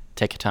a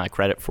ton of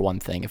credit for one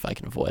thing if I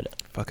can avoid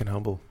it. Fucking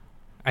humble.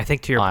 I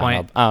think to your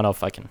point, I don't know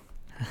if I can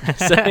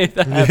say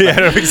that. I don't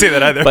know if I can say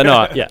that either. But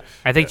no, yeah.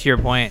 I think to your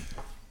point,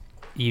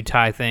 you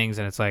tie things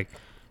and it's like,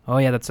 oh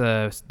yeah,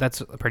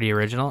 that's pretty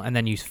original, and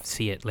then you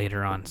see it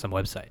later on some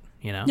website,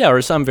 Yeah,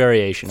 or some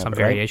variation of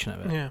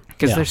it. Yeah.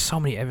 Because there's so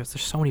many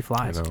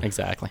flies.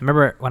 Exactly. I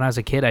remember when I was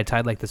a kid, I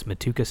tied like this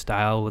Matuka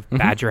style with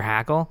badger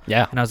hackle.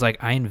 Yeah. And I was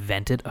like, I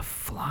invented a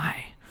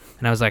fly.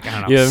 And I was like, I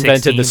don't know. You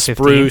invented the 15.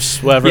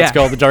 spruce, whatever it's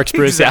called, the dark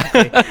spruce.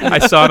 Exactly. I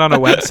saw it on a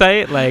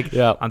website, like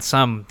on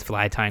some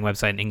fly tying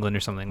website in England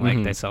or something.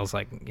 Like they sells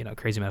like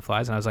crazy amount of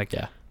flies, and I was like,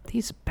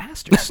 these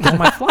bastards stole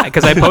my fly,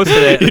 because I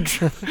posted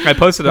it. I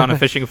posted it on a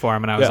fishing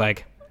forum, and I was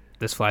like,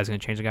 this fly is going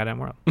to change the goddamn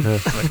world.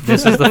 Like,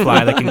 this is the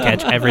fly that can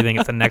catch everything.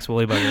 It's the next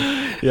woolly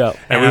bugger. Yeah.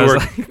 And I was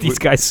like, these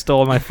guys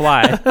stole my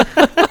fly.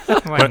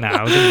 I'm like,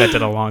 nah, it was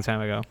invented a long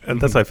time ago.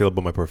 And that's how I feel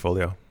about my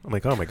portfolio. I'm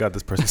like, oh my God,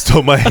 this person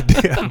stole my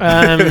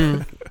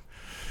idea.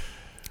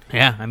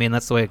 Yeah, I mean,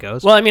 that's the way it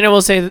goes. Well, I mean, I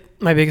will say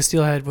that my biggest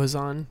steelhead was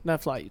on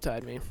that fly you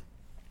tied me.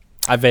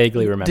 I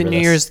vaguely remember the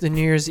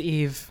New Year's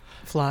Eve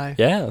fly.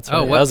 Yeah, that's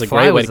right. What that was a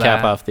fly great way was to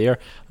cap that? off the year.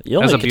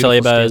 You'll That was can tell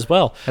you about it as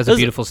well. That's a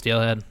beautiful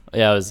steelhead.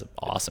 Yeah, it was an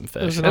awesome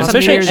fish. was an And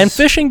awesome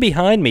fishing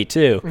behind me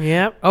too.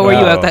 Yep. Oh, were you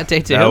out that day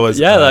too? That was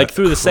like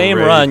through the same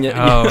great. run.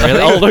 Oh, really?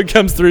 Alder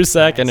comes through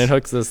second and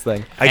hooks this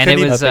thing. And it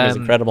was, that thing was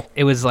incredible.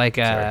 It was like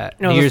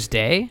New Year's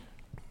Day,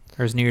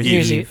 or was New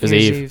Year's Eve? It was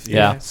Eve.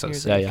 Yeah. So New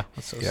Year's sick. Eve. Yeah.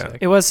 That's so Yeah. sick.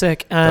 It was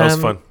sick. That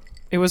was fun.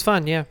 It was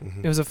fun, yeah.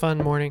 It was a fun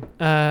morning.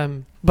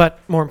 But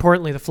more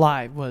importantly, the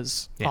fly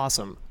was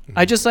awesome.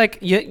 I just like,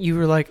 you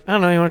were like, I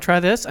don't know, you want to try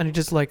this? And it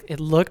just like,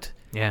 it looked.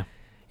 Yeah.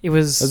 It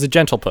was a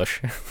gentle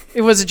push.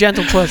 It was a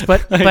gentle push,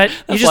 but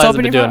you just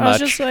opened your mouth. I was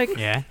just like,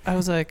 yeah. I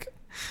was like,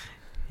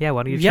 yeah,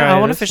 why don't you try yeah, I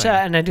want to this fish thing?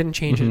 that, and I didn't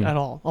change it at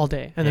all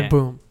day, and then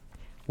boom.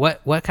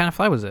 What kind of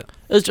fly was it?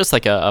 It was just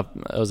like it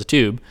was a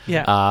tube.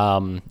 Yeah.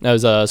 It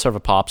was a sort of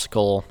a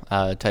popsicle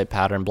type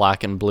pattern,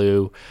 black and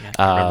blue. Yeah,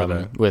 I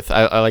remember that. With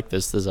I like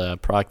this. There's a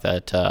product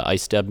that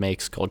Ice Dub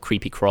makes called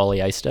Creepy Crawly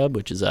Ice Dub,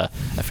 which is a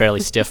fairly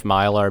stiff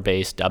mylar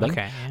based dubbing.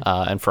 Okay.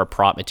 And for a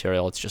prop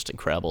material, it's just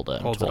incredible to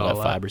Holds hold it all out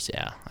up. fibers.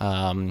 Yeah.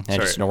 And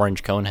just an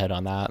orange cone head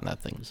on that, and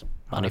that thing was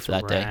money that's for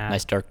that day. rad.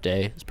 Nice dark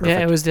day. It was perfect.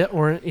 Yeah, it was it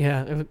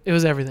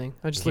was everything.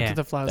 I just looked Yeah. at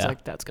the fly. I was Yeah.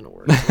 like, that's gonna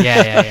work.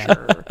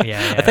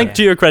 Yeah. I think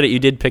to your credit, you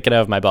did pick it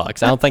out of my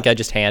box. I don't think I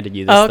just handed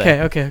you this Oh,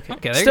 thing. okay. Okay,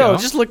 there you Still, go.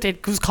 just looked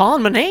at who's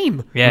calling my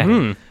name.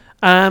 Yeah.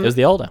 It was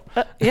the Aldo.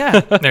 Yeah.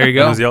 There you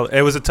go.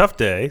 It was a tough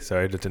day.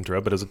 Sorry to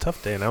interrupt, but it was a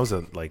tough day, and I was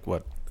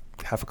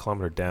half a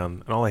kilometer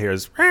down, and all I hear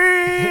is.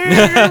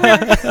 I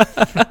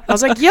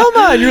was like,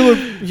 Yelma, and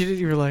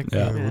you were like,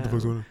 Yeah. What the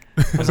fuck's going on?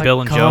 I was like,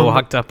 Bill and Joe come.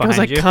 walked up I was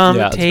behind like, you. come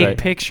Yeah, that's take right.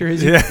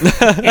 pictures. Yeah.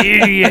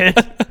 Idiot.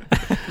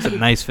 It's a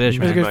nice fish,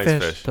 It was a man. good Nice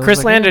fish. fish. Bill's Chris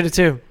like, landed it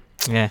too.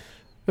 Yeah. It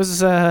was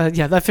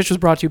that fish was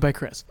brought to you by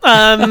Chris.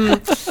 Nah,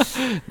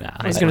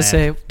 I was gonna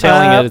say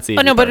Telling it, it's easy.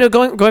 Oh no, but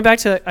part. going back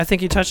to, I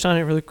think you touched on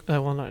it really.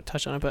 Well, not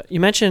touched on it, but you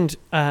mentioned,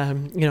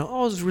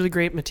 oh, it's really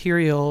great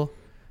material.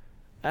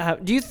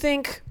 Do you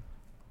think,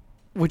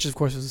 which of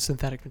course was a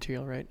synthetic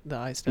material, right? The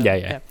ice stuff.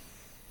 Yeah.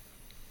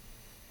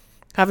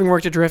 having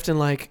worked at Drift and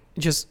like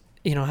just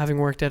having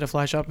worked at a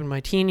fly shop in my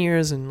teen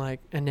years and like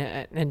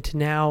and to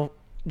now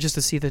just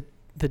to see the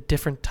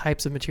different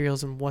types of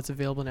materials and what's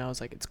available now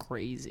is like it's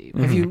crazy.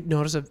 Have you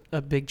noticed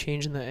a big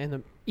change in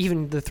the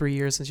even the 3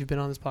 years since you've been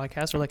on this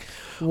podcast, or like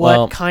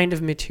what kind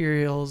of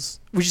materials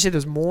would you say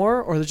there's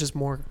more, or there's just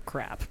more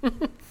crap?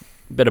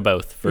 Bit of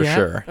both for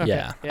sure. Okay.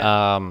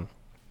 Yeah.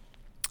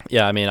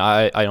 Yeah, I mean,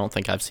 I don't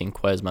think I've seen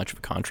quite as much of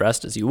a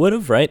contrast as you would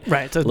have, right?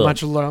 Right, it's a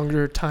much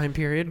longer time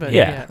period, but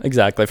yeah,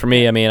 exactly. For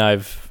me, I mean,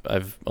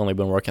 I've only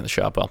been working the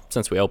shop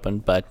since we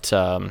opened, but it's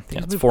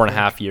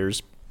 4.5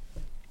 years,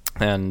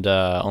 and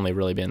only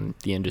really been in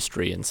the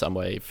industry in some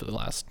way for the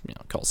last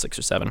call it 6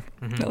 or 7,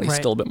 at least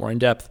still a bit more in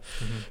depth.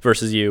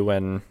 Versus you,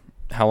 when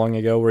how long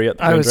ago were you at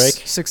the I was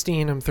Drake?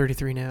 16. I'm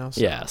 33 now.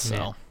 So. Yeah,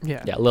 so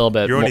yeah, a little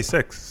bit. You're only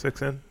six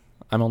in.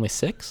 I'm only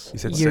 6. You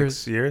said Years.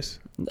 6 years.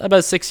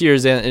 About 6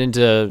 years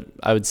into,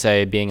 I would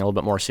say, being a little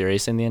bit more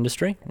serious in the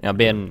industry.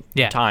 Been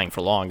tying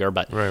for longer,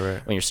 but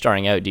right. when you're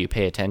starting out, do you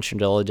pay attention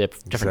to all the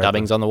different Exactly.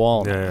 dubbings on the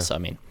wall? Yeah. So I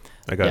mean,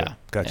 I got it.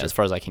 Gotcha. as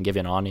far as I can give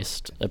you an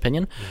honest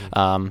opinion.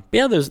 But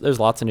yeah, there's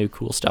lots of new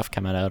cool stuff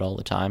coming out all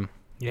the time.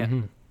 Yeah.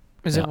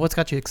 Is it what's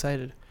got you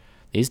excited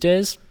These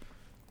days?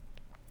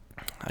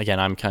 Again,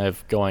 I'm kind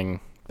of going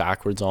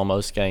backwards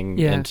almost, getting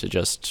into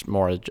just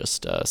more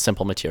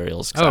simple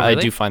materials. Oh, really? I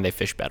do find they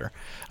fish better.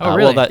 Oh,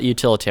 really? Well, that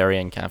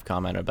utilitarian kind of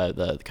comment about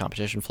the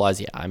competition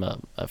flies, I'm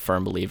a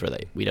firm believer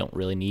that we don't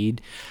really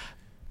need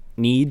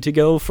to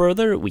go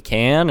further. We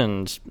can,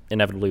 and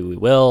inevitably we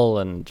will,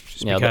 and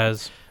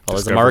because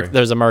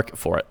there's a market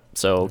for it.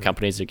 So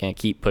companies are going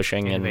to keep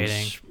pushing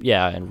innovating.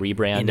 and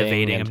rebranding.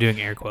 Innovating. And, I'm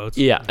doing air quotes.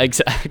 Yeah,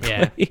 exactly.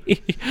 Yeah.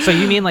 So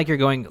you mean like you're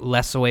going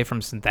less away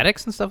from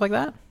synthetics and stuff like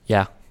that?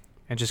 Yeah.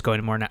 And just going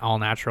to more all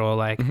natural,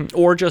 like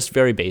or just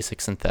very basic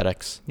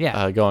synthetics.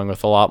 Yeah. Going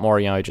with a lot more,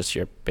 just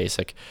your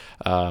basic,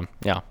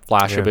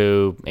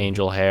 Flashaboo,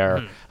 angel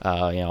hair,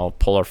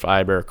 polar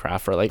fiber,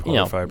 craft fur, like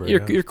fiber,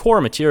 your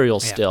core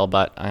materials still.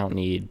 But I don't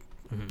need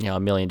a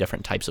million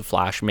different types of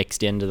flash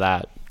mixed into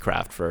that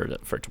craft for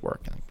it to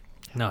work.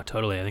 No,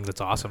 totally. I think that's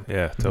awesome.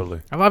 Yeah,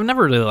 totally. I've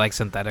never really liked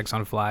synthetics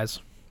on flies.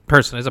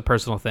 It's a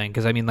personal thing,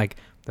 because I mean, like,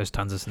 there's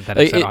tons of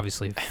synthetics that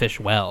obviously fish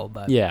well,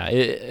 but yeah,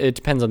 it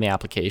depends on the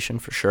application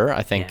for sure.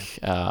 I think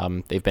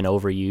they've been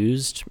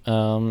overused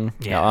on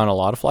a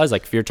lot of flies.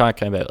 Like if you're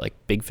talking about like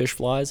big fish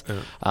flies,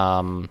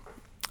 I'm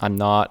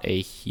not a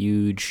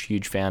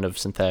huge fan of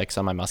synthetics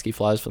on my musky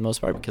flies for the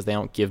most part, because they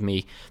don't give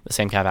me the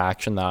same kind of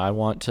action that I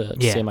want to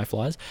see my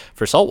flies.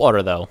 For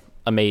saltwater though,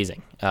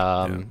 amazing.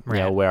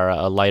 Where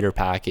a lighter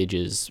package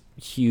is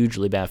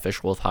hugely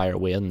beneficial with higher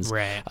winds.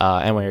 Right.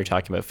 And when you're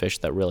talking about fish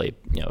that really,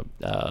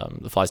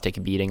 the flies take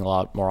a beating a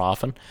lot more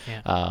often,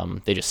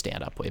 they just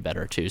stand up way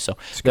better too. So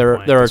there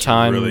are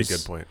times. Really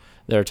good point.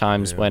 There are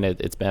times when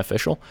it's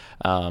beneficial.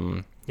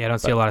 I don't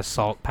see a lot of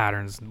salt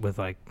patterns with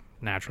like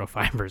natural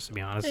fibers, to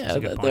be honest. Yeah,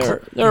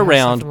 they're they're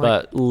around,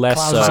 but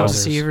less so.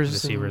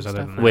 Deceivers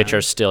other than that. Which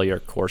are still your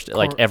core,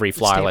 like every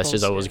fly list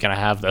is always going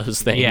to have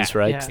those things,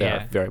 right? Yeah,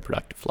 They're very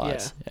productive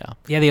flies.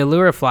 Yeah, the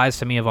allure of flies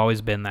to me have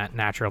always been that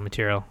natural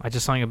material. I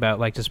just something about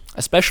like just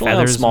especially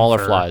on smaller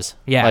flies.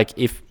 Yeah, like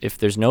if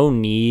there's no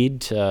need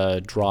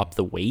to drop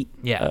the weight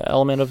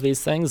element of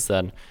these things,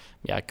 then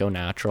go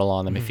natural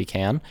on them if you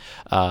can.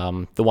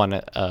 The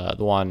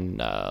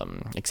one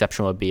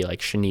exception would be like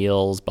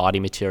chenilles, body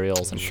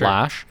materials, and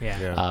flash.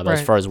 But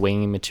as far as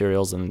winging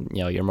materials and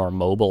your more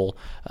mobile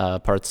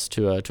parts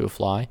to a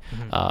fly,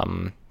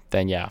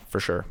 then for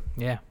sure.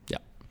 Yeah.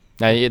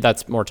 Now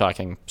that's more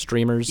talking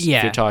streamers.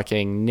 If you're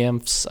talking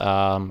nymphs,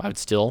 I would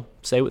still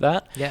say with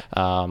that.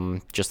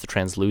 Just the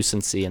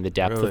translucency and the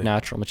depth of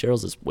natural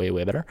materials is way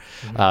better.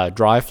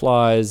 Dry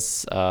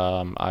flies,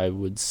 I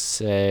would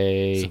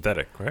say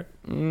synthetic, right?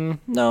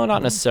 No,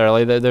 not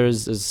necessarily.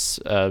 There's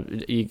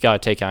you gotta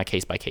take on a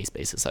case by case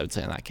basis, I would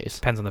say in that case.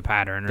 Depends on the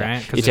pattern,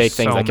 right? You take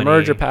things like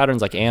emerger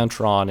patterns, like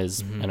Antron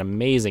is an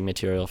amazing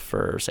material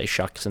for say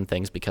shucks and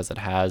things, because it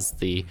has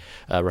the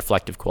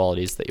reflective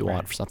qualities that you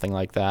want for something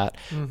like that.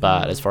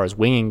 But as far as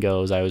winging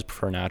goes, I always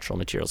prefer natural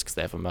materials because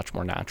they have a much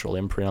more natural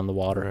imprint on the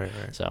water.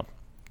 Right. So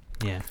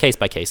case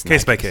by case.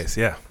 Case by case,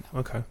 yeah.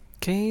 Okay.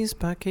 Case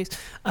by case.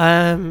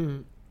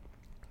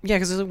 Yeah,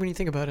 because when you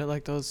think about it,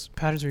 like those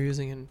patterns we're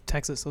using in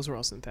Texas, those were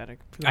all synthetic.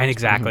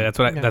 Exactly. That's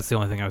what. That's the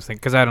only thing I was thinking,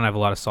 because I don't have a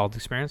lot of salt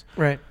experience.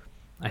 Right.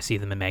 I see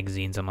them in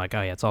magazines. I'm like,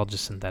 oh yeah, it's all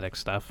just synthetic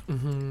stuff.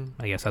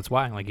 I guess that's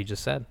why, like you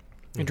just said,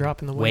 you're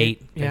dropping the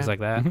weight, things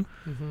like that.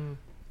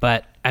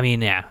 But I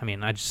mean,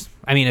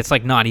 it's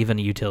like not even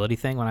a utility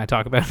thing when I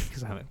talk about it,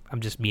 because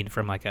I'm just mean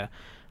from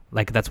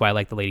like that's why I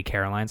like the Lady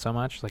Caroline so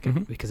much,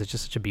 because it's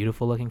just such a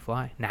beautiful looking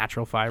fly,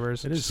 natural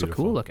fibers. It is just so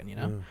cool looking,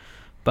 Yeah.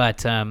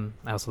 But I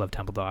also love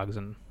temple dogs,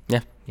 and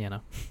I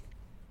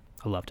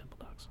love temple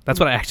dogs. That's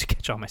what I actually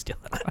catch all my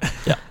steelhead.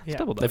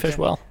 Temple dogs. They fish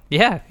well.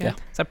 Yeah.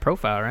 It's that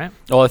profile, right?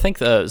 Well, I think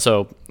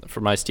so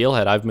for my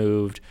steelhead, I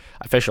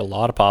fish a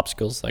lot of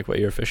popsicles, like what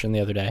you were fishing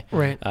the other day,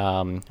 right?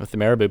 With the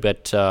marabou,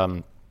 but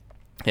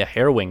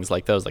hair wings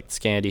like those, like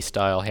Scandi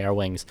style hair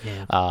wings,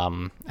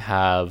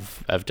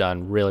 have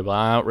done really well.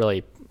 I don't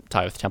really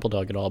tie with Temple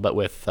Dog at all, but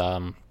with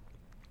other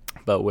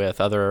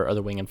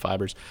wing and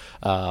fibers.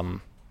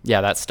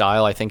 That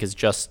style I think is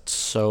just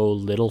so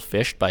little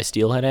fished by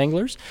steelhead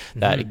anglers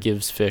that it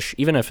gives fish,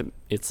 even if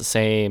it's the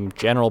same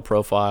general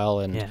profile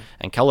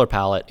and color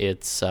palette,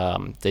 it's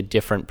the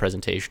different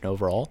presentation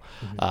overall.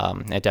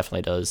 It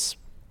definitely does.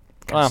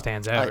 Kind of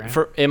stands out,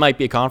 right? It might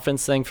be a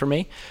confidence thing for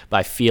me, but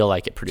I feel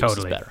like it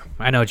produces better.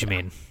 I know what you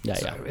mean.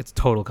 Yeah, It's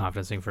total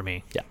confidence thing for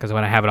me. Yeah. Because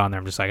when I have it on there,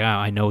 I'm just like, oh,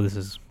 I know this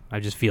is.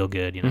 I just feel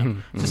good, you know.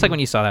 It's just like when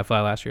you saw that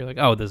fly last year, like,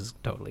 oh, this is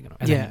totally gonna.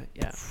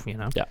 You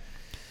know.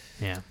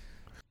 Yeah.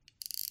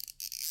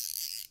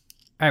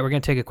 All right, we're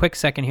going to take a quick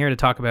second here to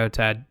talk about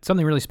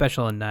something really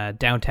special in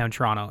downtown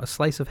Toronto, a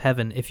slice of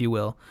heaven, if you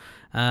will.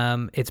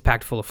 It's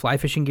packed full of fly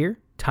fishing gear,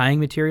 tying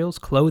materials,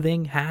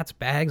 clothing, hats,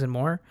 bags, and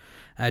more.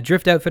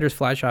 Drift Outfitters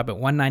Fly Shop at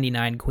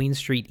 199 Queen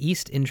Street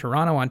East in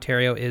Toronto,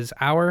 Ontario is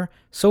our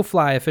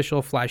SoFly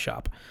official fly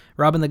shop.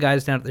 Rob and the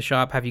guys down at the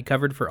shop have you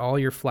covered for all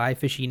your fly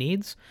fishing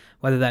needs,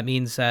 whether that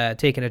means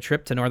taking a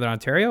trip to Northern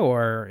Ontario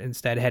or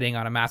instead heading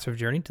on a massive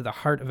journey to the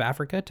heart of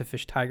Africa to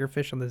fish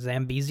tigerfish on the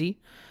Zambezi.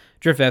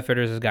 Drift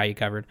Outfitters has got you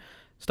covered.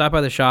 Stop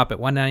by the shop at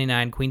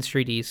 199 Queen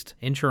Street East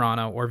in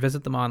Toronto or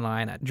visit them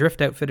online at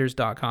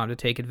driftoutfitters.com to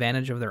take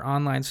advantage of their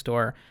online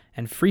store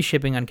and free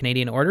shipping on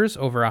Canadian orders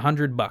over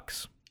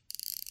 $100.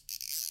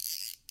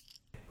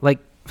 Like,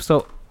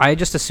 so I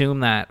just assume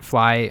that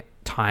fly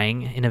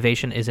tying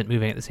innovation isn't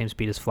moving at the same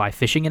speed as fly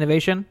fishing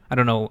innovation. I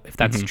don't know if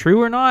that's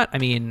true or not. I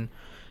mean,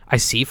 I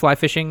see fly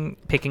fishing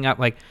picking up,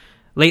 like,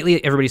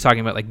 lately, everybody's talking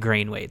about like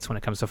grain weights when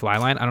it comes to fly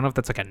line. I don't know if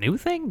that's like a new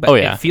thing, but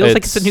it feels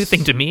like it's a new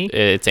thing to me.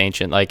 It's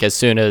ancient. Like as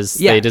soon as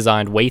they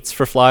designed weights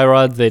for fly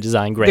rods, they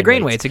designed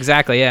grain weights.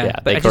 Exactly. Yeah.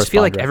 But I just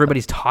feel like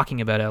everybody's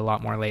talking about it a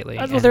lot more lately.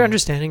 Well, they're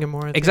understanding it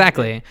more.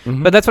 Exactly.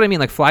 But that's what I mean.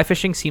 Like fly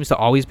fishing seems to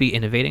always be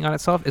innovating on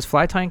itself. Is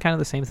fly tying kind of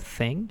the same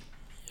thing?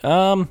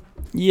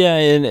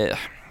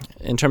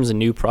 In terms of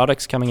new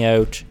products coming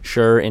out,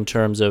 sure. In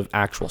terms of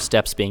actual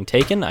steps being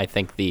taken, I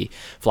think the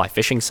fly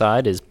fishing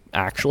side is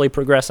actually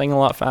progressing a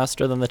lot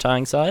faster than the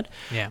tying side.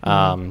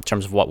 Yeah. In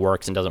terms of what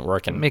works and doesn't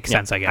work, and makes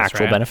sense, I guess.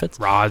 Actual benefits,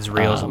 rods,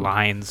 reels,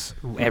 lines,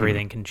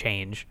 everything can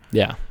change.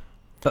 Yeah.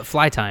 But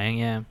fly tying,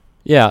 yeah.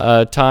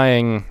 Yeah,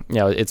 tying,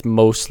 it's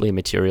mostly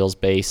materials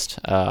based,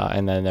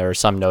 and then there are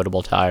some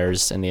notable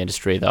tyers in the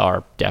industry that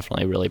are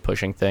definitely really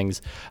pushing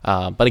things.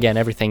 But again,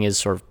 everything is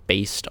sort of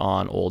based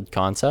on old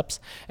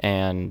concepts,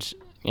 and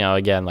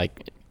again,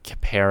 like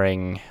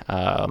comparing,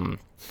 the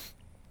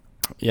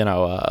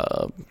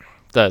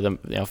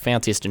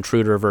fanciest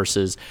intruder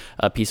versus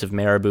a piece of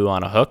marabou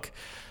on a hook,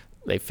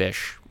 they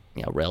fish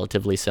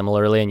relatively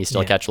similarly, and you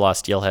still catch a lot of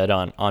steelhead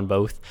on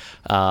both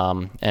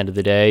end of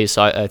the day.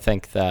 So I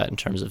think that in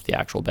terms of the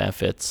actual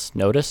benefits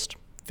noticed,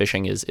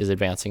 fishing is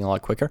advancing a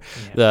lot quicker.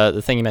 The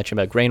thing you mentioned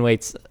about grain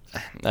weights,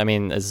 I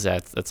mean,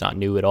 that's not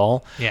new at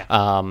all.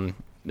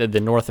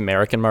 The North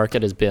American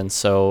market has been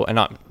so, and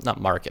not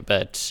market,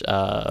 but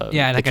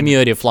the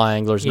community of fly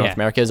anglers in North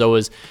America has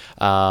always,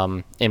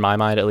 in my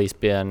mind at least,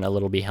 been a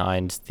little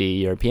behind the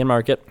European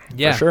market,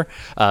 for sure.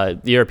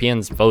 The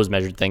Europeans have always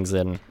measured things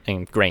in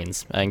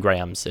grains and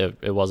grams.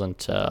 It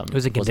wasn't. It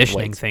was a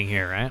conditioning thing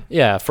here, right?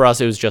 Yeah, for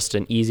us it was just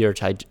an easier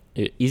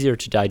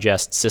to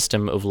digest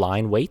system of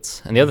line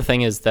weights. And the other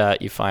thing is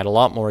that you find a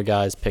lot more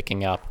guys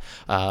picking up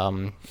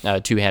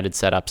two-handed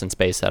setups and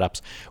space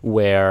setups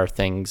where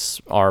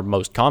things are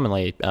most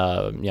commonly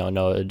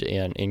noted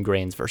in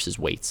grains versus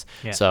weights.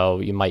 So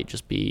you might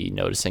just be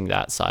noticing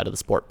that side of the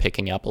sport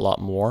picking up a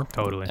lot more.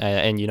 Totally.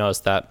 And you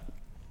notice that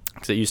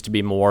because it used to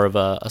be more of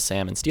a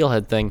salmon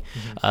steelhead thing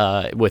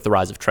with the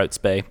rise of trout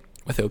spay,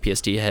 with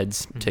OPSD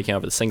heads taking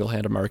over the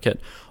single-handed market,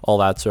 all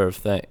that sort of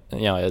thing.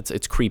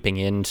 It's creeping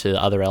into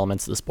other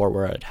elements of the sport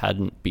where it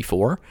hadn't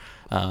before.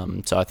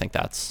 So I think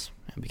that's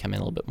becoming a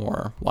little bit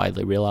more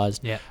widely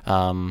realized.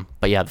 But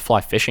the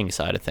fly fishing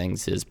side of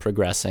things is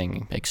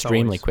progressing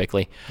extremely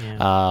quickly.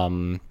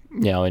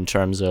 In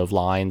terms of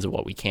lines,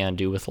 what we can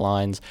do with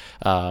lines,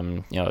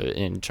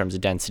 in terms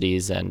of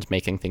densities and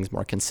making things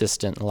more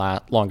consistent,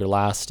 longer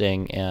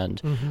lasting, and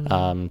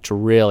to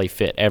really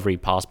fit every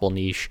possible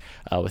niche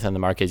within the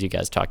market, as you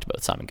guys talked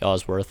about, Simon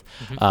Gosworth.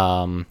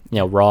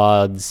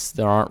 Rods,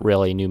 there aren't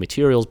really new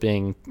materials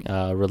being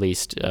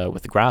released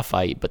with the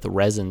graphite, but the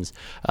resins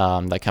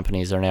that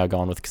companies are now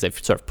going with, because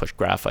they've sort of pushed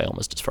graphite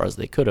almost as far as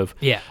they could have.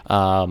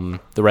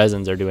 The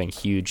resins are doing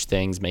huge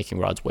things, making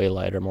rods way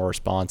lighter, more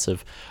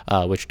responsive,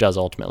 which does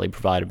ultimately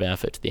provide a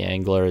benefit to the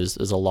angler. Is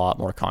a lot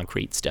more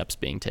concrete steps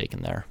being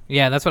taken there.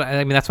 Yeah, that's what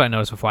I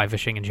noticed with fly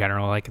fishing in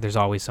general. Like, there's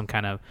always some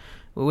kind of,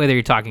 whether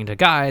you're talking to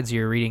guides,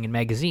 you're reading in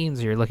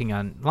magazines, you're looking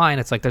online,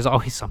 it's like there's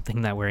always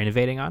something that we're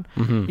innovating on.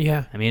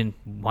 I mean,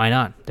 why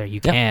not? There you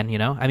can,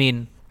 I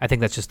mean, I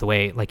think that's just the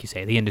way, like you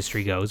say, the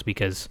industry goes,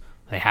 because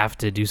they have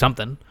to do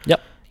something.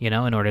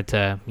 In order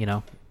to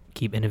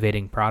keep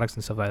innovating products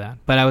and stuff like that.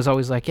 But I was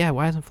always like,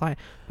 why isn't fly?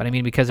 But I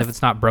mean, because if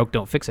it's not broke,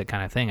 don't fix it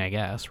kind of thing, I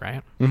guess,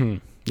 right?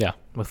 Yeah.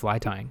 With fly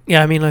tying.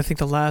 Yeah, I mean, I think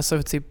the last, I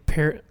would say,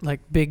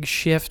 big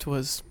shift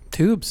was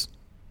tubes.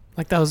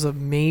 Like, that was a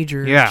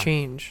major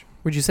change.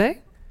 Would you say?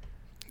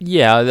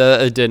 Yeah,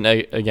 it didn't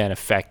again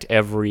affect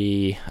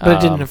every. But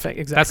it didn't affect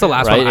exactly. That's the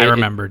last Right, one I it-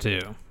 remember too.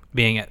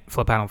 Being at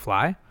Flip Out and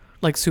Fly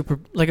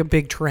like a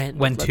big trend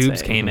when let's tubes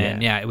say. came in.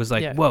 Yeah, it was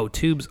like, Yeah. whoa,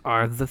 tubes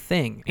are the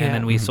thing. And Yeah.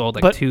 then we sold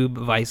like But- tube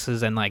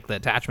vices and like the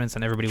attachments,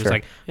 and everybody was Sure.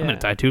 like, I'm Yeah. gonna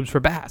tie tubes for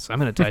bass. I'm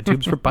gonna tie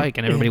tubes for bike,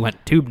 and everybody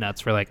went tube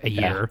nuts for like a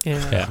Yeah. year.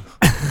 Yeah.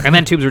 Yeah. And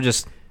then tubes were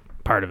just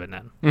part of it.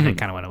 Then and it Mhm.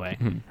 kind of went away.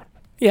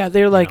 Yeah,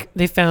 they're You like know.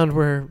 they found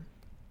where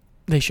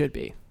they should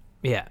be.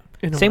 Yeah.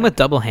 in a Same way. with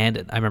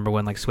double-handed. I remember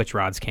when like switch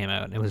rods came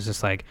out. It was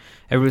just like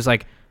everybody was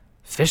like,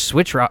 fish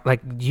switch rod,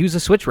 like use a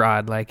switch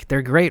rod, like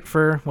they're great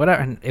for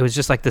whatever. And it was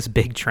just like this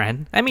big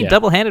trend. I mean, Yeah.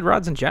 double-handed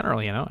rods in general.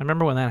 I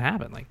remember when that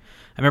happened. Like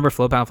I remember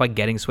Flip Out like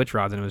getting switch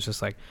rods, and it was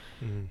just like,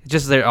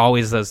 just there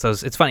always those.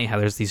 It's funny how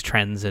there's these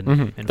trends in,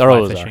 Mhm. in There fly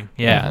always fishing. are.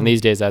 Yeah. And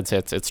these days I'd say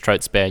it's trout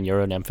spay and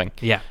Euro nymphing.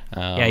 Yeah.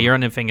 Yeah. Euro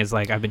nymphing is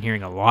like I've been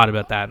hearing a lot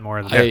about that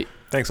more than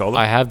Thanks, Alden.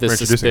 I have for this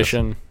introducing us.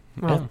 suspicion.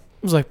 Well, Yeah. it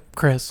was like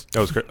Chris. That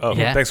was great. Oh,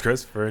 Yeah. thanks,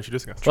 Chris, for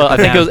introducing us. Well, I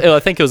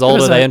think it was Alden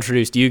was that a-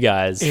 introduced you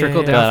guys.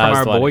 trickled Yeah. down But I from was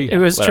our the one- boy. yeah, It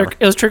was whatever.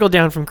 it was trickled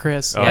down from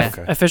Chris. Oh, Yeah.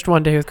 okay. I fished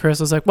one day with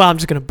Chris. I was like, well, I'm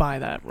just gonna buy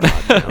that rod.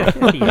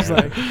 I was Yeah.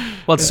 like,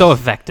 Well, it's so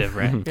effective,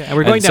 right? Mhm. Yeah. And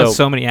we're going And down so-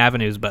 so many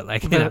avenues, but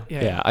like,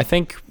 Yeah, I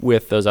think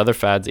with those other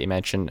fads that you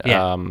mentioned,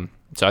 Yeah.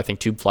 so I think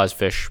tube flies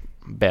fish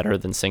better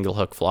than single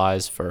hook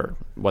flies for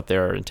what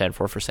they're intended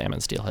for salmon,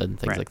 steelhead, and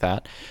things Right. like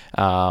that.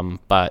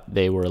 But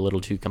they were a little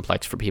too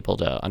complex for people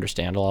to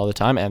understand a lot of the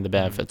time, and the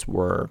benefits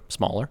were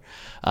smaller.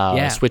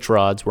 Yeah. Switch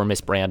rods were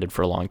misbranded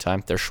for a long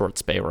time. They're short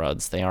spay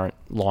rods. They aren't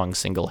long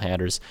single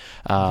handers.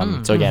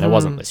 So again, it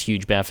wasn't this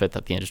huge benefit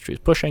that the industry was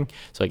pushing.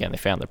 So again, they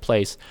found their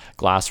place.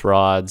 Glass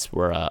rods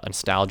were a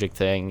nostalgic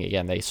thing.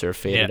 Again, they sort of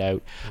faded Yeah.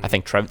 out. I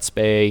think trout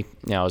spay,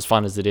 as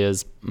fun as it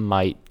is,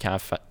 might kind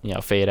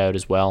of fade out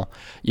as well.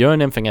 Euro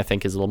nymphing, I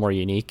think, is a little more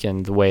unique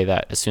in the way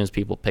that as soon as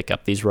people pick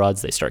up these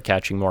rods, they start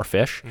catching more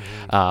fish.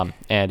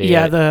 And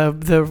yeah,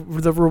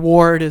 the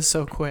reward is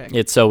so quick.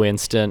 it's so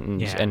instant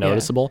and, Yeah. and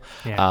noticeable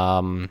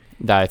Yeah.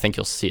 that I think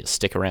you'll see it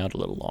stick around a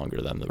little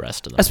longer than the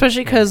rest of them.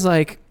 Especially because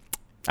like,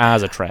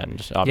 As a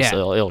trend, obviously,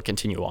 Yeah. it'll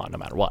continue on no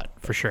matter what.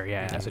 for sure.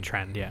 Yeah. As a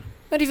trend. Yeah.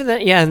 not even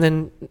that. Yeah,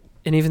 and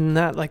even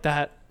that like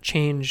that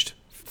changed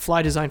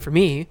fly design for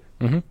me.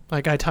 Mm-hmm.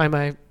 Like I tie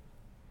my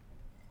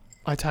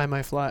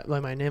fly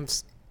like my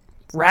nymphs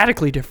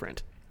radically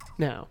different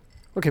now.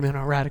 Okay, maybe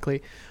not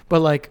radically,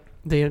 but like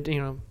they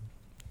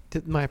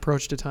my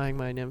approach to tying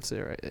my nymphs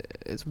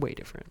is way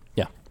different.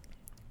 Yeah.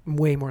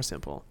 Way more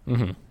simple.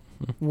 Mm-hmm.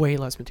 Way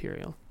less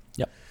material.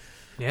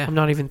 Yeah. I'm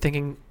not even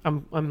thinking.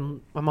 I'm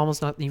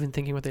almost not even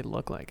thinking what they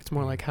look like. It's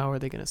more like how are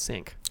they going to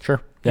sink?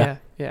 Sure. Yeah.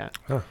 Yeah.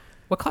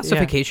 What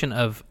classification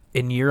of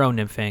in Euro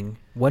nymphing?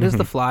 What is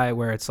the fly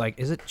where it's like?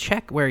 Is it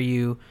check where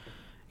you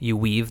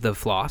weave the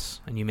floss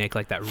and you make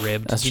like that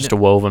ribbed? That's just a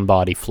woven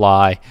body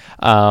fly.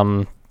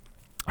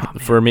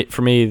 For me,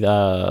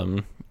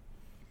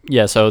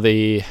 so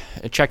the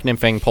Czech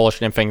nymphing, Polish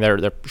nymphing,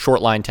 they're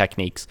short line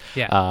techniques.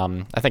 Yeah.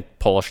 I think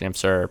Polish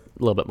nymphs are a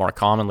little bit more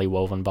commonly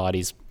woven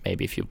bodies,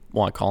 maybe if you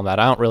want to call them that.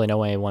 I don't really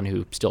know anyone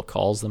who still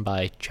calls them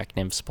by Czech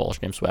nymphs,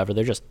 Polish nymphs, whatever.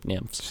 They're just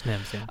nymphs. Just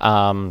nymphs,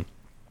 yeah.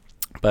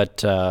 But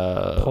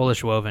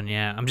Polish woven,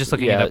 yeah. I'm just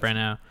looking it up right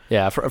now.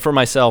 yeah, for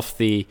myself,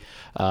 the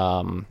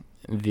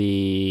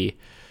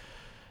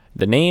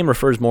name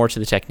refers more to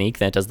the technique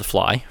than it does the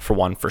fly,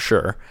 for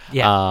sure.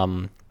 Yeah.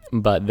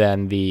 But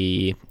then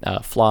the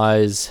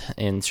flies,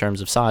 in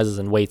terms of sizes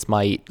and weights,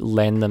 might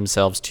lend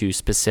themselves to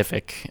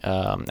specific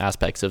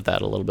aspects of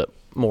that a little bit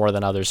more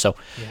than others. So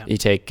Yeah. you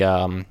take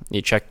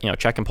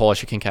Czech and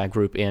Polish, you can kind of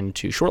group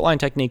into short line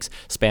techniques.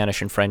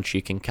 Spanish and French,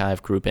 you can kind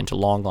of group into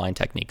long line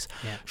techniques.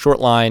 Yeah. Short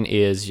line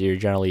is you're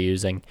generally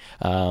using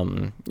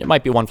it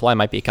might be one fly, it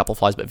might be a couple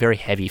flies, but very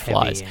heavy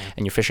flies, yeah.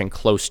 and you're fishing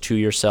close to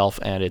yourself,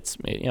 and it's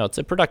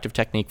a productive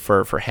technique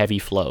for heavy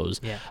flows.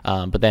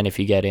 Yeah. But then if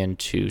you get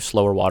into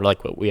slower water,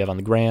 like what we have on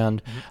the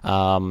Grand,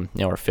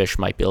 our fish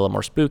might be a little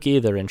more spooky.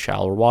 They're in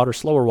shallower water,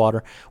 slower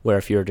water, where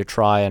if you were to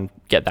try and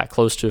get that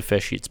close to a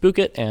fish, you'd spook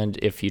it, and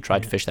if you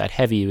tried to fish that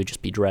heavy, you would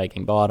just be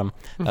dragging bottom.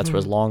 That's where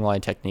long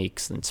line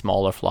techniques and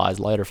smaller flies,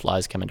 lighter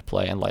flies come into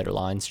play, and lighter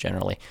lines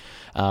generally.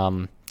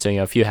 So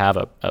if you have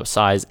a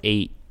size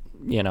 8,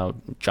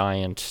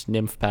 giant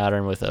nymph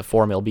pattern with a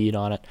 4 mil bead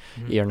on it,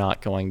 you're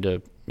not going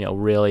to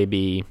really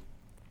be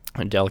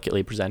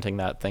delicately presenting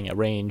that thing at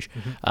range.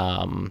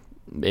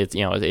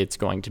 It's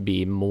going to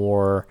be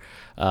more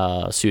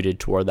suited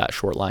toward that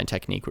short line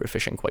technique where you're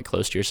fishing quite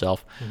close to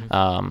yourself.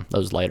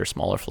 Those lighter,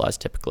 smaller flies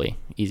typically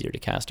easier to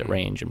cast at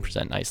range and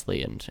present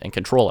nicely and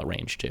control at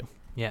range too.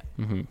 Yeah.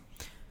 Mm-hmm.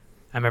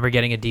 I remember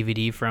getting a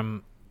DVD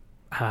from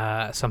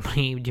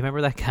somebody. Do you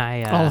remember that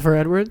guy? Oliver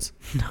Edwards.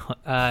 No,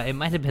 it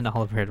might have been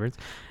Oliver Edwards.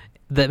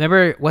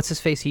 Remember what's his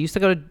face? He used to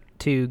go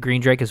to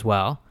Green Drake as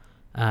well.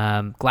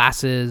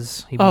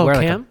 Glasses. He would wear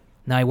Cam?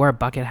 No, he wore a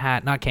bucket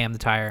hat. Not Cam, the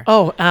tire.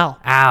 Oh, Al.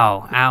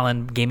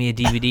 Alan gave me a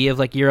DVD of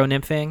like Euro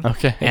nymphing.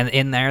 Okay. And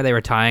in there they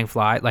were tying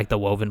fly, like the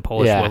woven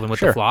Polish woven with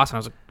the floss. And I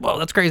was like, whoa,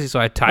 that's crazy. So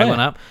I tied one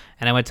up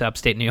and I went to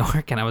upstate New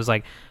York and I was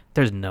like,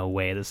 there's no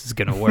way this is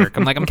gonna work.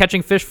 I'm like, I'm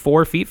catching fish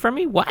 4 feet from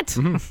me. What?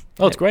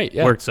 Oh, it's great.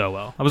 Yeah. Worked so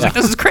well. I was like,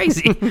 this is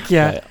crazy.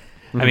 Yeah.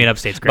 I mean,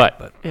 upstate's great,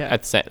 but Yeah.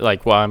 At the same,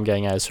 like what I'm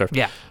getting at is sort of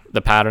yeah.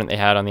 the pattern they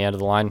had on the end of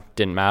the line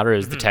didn't matter.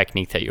 Is the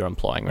technique that you're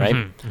employing, right?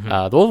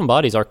 Mhm. The woven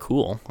bodies are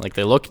cool. Like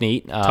they look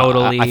neat.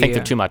 Totally, I think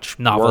they're too much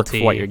Novelty.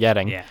 work for what you're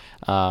getting. Yeah.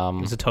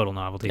 Um, It's a total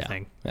novelty yeah.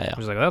 thing. yeah. I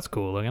was like, that's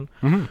cool looking.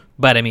 Mhm.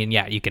 But I mean,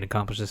 yeah, you can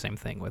accomplish the same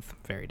thing with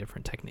very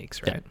different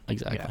techniques, right? Yeah,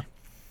 exactly. Yeah.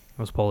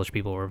 Those Polish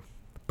people were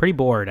pretty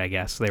bored, I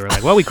guess. They were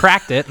like, well, we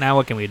cracked it. Now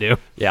what can we do?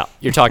 Yeah,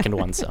 you're talking to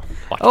one, so.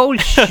 Watch. Oh,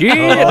 shit.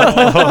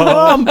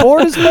 I'm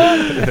bored as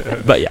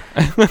fuck. But yeah,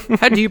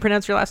 How do you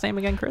pronounce your last name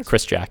again, Chris?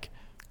 Chris Jack.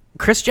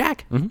 Chris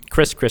Jack?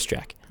 Chris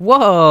Jack.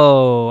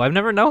 Whoa. I've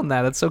never known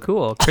that. That's so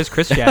cool. Chris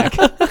Jack.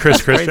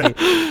 Chris, Crazy.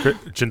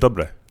 Dzień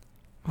dobry.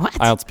 What?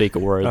 I don't speak a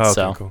word, Oh,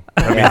 so okay, cool.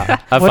 yeah,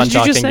 have What fun did you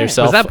talking just to say?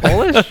 yourself. Was that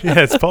Polish? Yeah,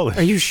 it's Polish.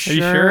 Are you sure?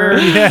 sure?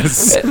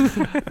 Yes.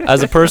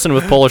 As a person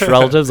with Polish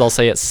relatives, I'll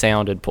say it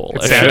sounded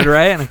Polish. Sounded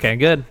right? Okay,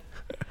 good.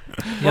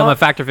 You know my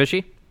fact or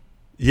fishy?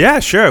 Yeah,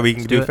 sure. We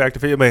can do do it. fact or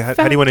fiction. I mean, how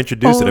do you want to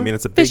introduce it? I mean,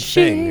 it's a big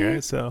thing,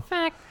 right? So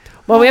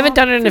Well, we haven't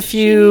done it in a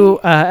few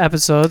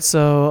episodes,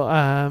 so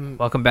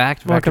Welcome back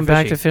to welcome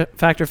back to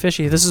Factor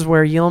Fishy. This is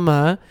where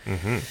Yilma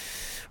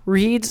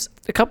reads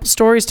a couple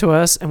stories to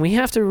us, and we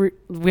have to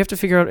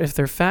figure out if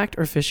they're fact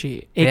or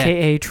fishy,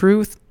 aka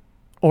truth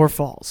or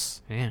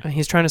false. Yeah. And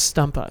he's trying to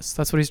stump us.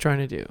 That's what he's trying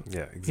to do.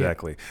 yeah,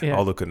 exactly. Yeah.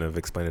 Aldo couldn't have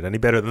explained it any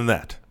better than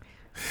that.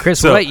 Chris,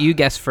 So- we'll let you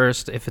guess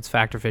first if it's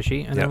fact or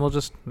fishy, and Yeah. then we'll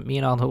just, me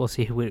and Aldo, we'll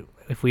see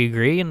if we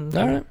agree. And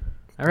All right.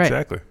 All right.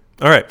 Exactly.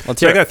 All right. Let's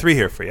So hear I it. got 3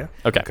 here for you.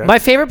 Okay. Okay. My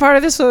favorite part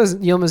of this was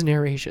Yilma's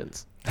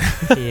narrations.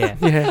 Yeah.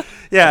 Yeah.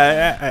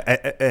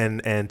 Yeah,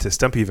 and to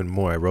stump you even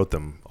more, I wrote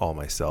them all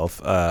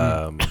myself.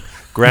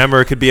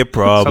 Grammar could be a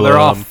problem. they're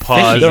all fishy.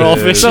 pauses. They're all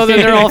fishy. So then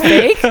they're all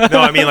fake? No,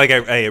 I mean like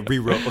I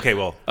rewrote. Okay,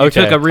 well.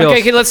 Okay. Took a real.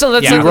 Okay, let's Yeah.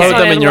 let's You let's wrote not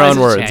them in your analyze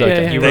own this. words. Yeah,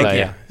 Okay. yeah, You yeah. wrote Thank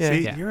that. you. Yeah.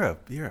 See, Yeah.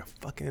 you're a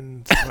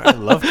fucking. Smart. I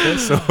love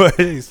Chris so much.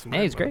 He's smart.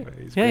 Yeah, he's great.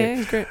 He's Yeah, great. yeah,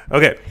 he's great.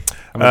 Okay.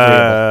 I'm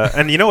agreeable.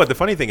 And you know what? The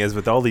funny thing is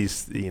with all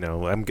these,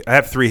 I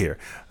have 3 here.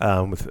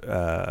 With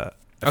I've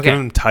Okay. given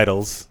them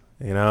titles.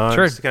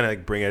 Sure. Just kind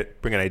of bring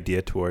an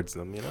idea towards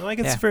them. Like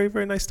it's Yeah. very,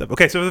 very nice stuff.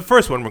 Okay, so the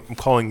first one I'm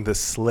calling the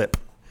slip.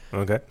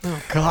 Okay.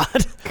 Oh God.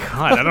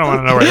 God, I don't want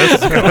to know where this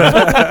is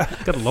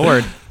going. Good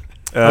Lord.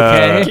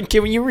 Okay.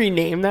 Can you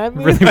rename that?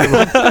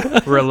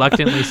 Really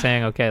reluctantly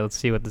saying, okay, let's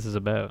see what this is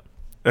about.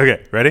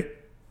 Okay, ready?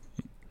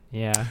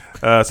 Yeah.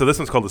 So this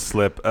one's called the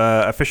slip.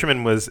 A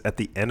fisherman was at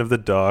the end of the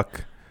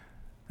dock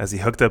as he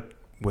hooked up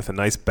with a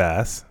nice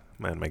bass.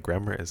 Man, my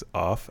grammar is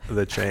off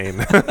the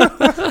chain.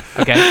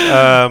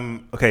 Okay.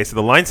 Okay, so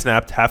the line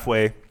snapped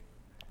halfway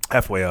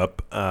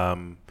up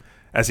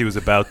as he was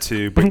about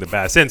to bring the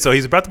bass in. So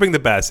he's about to bring the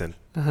bass in.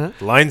 Uh-huh.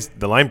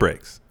 The line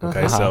breaks.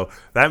 Okay, Uh-huh. so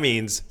that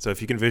means, so if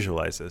you can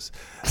visualize this,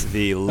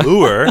 the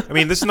lure, I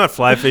mean, this is not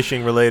fly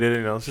fishing related,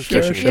 it's just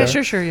fishing. Yeah,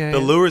 sure, yeah. The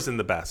yeah. lure's in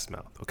the bass's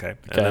mouth, okay? And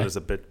Okay. then there's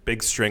a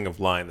big string of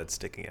line that's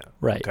sticking out.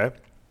 Right. Okay?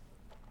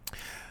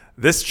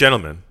 This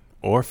gentleman,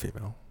 or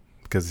female,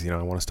 because, I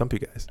want to stump you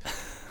guys.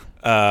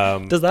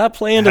 Does that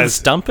play into the has-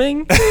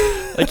 stumping?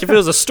 Like if it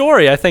was a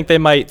story, I think they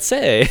might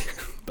say.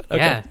 But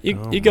okay,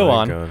 Yeah. you go my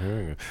on. God, here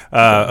we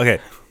go. Okay.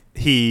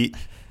 He,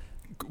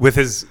 with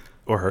his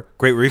or her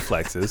great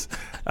reflexes,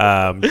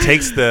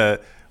 takes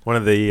one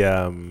of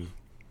the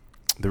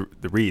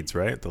reeds,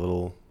 right? The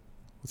little,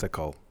 what's that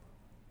called?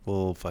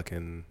 Little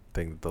fucking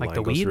thing that the Like line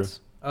the goes through. weeds?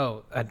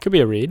 Oh, Could be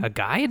a read. a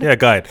guide? Yeah,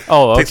 guide.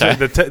 Oh, Takes okay.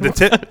 the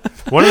tip.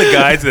 One of the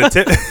guides. The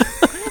tip.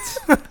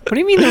 What do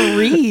you mean the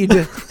reed?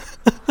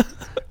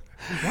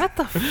 What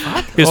the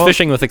fuck? He was Well,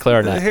 fishing with a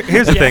clarinet.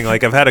 Here's the thing.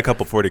 Like I've had a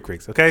couple 40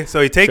 creeks. Okay,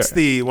 so he takes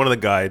Sure. one of the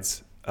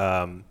guides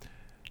from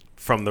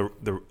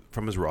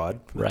his rod,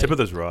 from the Right. tip of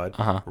his rod,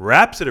 Uh-huh.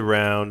 wraps it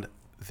around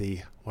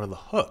one of the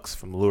hooks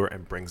from the lure,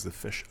 and brings the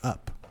fish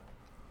up.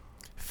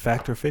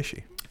 Fact or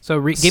fishy? So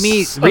read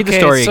the Okay,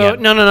 story so,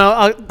 again. No.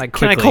 Like Can I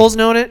quickly. Cole's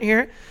note it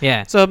here?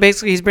 Yeah. So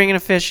basically, he's bringing a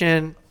fish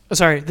in. Oh,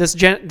 sorry, this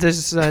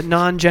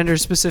non-gender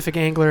specific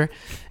angler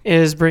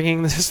is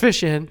bringing this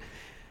fish in.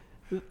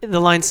 The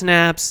line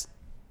snaps.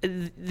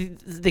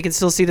 They can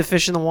still see the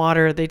fish in the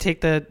water. They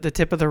take the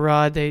tip of the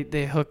rod.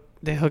 They hook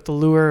the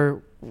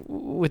lure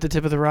with the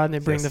tip of the rod, and they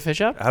bring Yes. the fish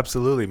up.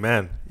 Absolutely,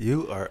 man.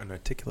 You are an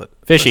articulate.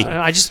 Fishy.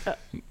 I just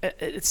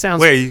it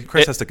sounds. Wait,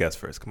 Chris has to guess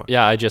first. Come on.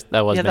 Yeah,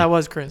 that was yeah, me. that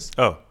was Chris.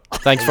 Oh.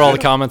 Thanks for all the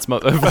comments. Me, I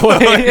don't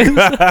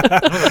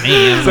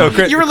So know.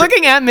 Chris, You were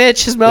looking at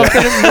Mitch. His mouth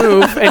didn't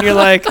move, and you're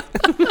like,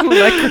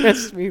 "Let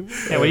Chris." Yeah,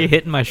 what are you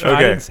hitting my shot? I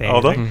Okay, didn't say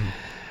Aldo? anything.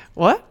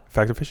 What?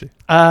 fact or fishy?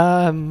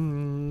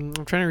 I'm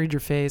trying to read your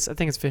face. I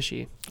think it's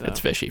fishy. though. It's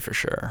fishy for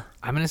sure.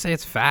 I'm going to say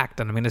it's fact,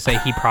 and I'm going to say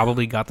he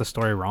probably got the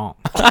story wrong.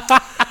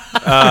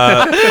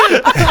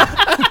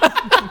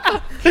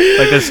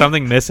 Like there's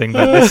something missing,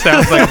 but this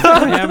sounds like,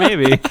 yeah,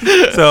 maybe.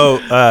 So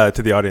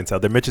to the audience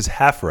out there, Mitch is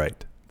half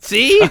right.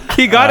 See?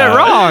 He got it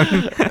wrong.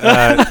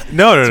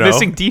 No. It's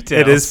missing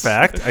details. It is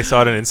fact. I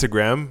saw it on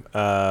Instagram.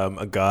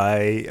 A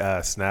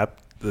guy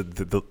snapped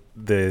the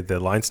the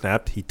line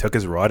snapped, he took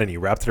his rod and he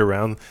wrapped it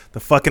around the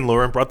fucking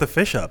lure and brought the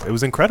fish up. It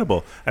was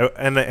incredible.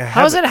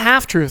 How is it a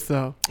half truth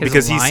though?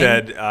 Because he line?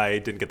 said I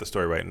didn't get the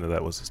story right, and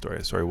that was the story.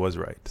 The story was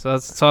right.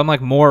 So I'm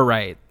like more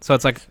right. So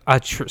it's like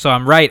so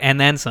I'm right and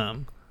then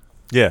some,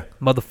 Yeah,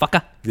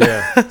 motherfucker.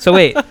 yeah. So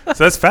wait, So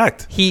that's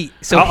fact.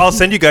 I'll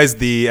send you guys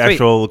the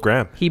actual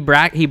gram. He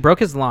broke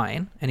his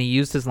line and he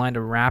used his line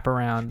to wrap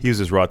around. He used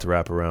his rod to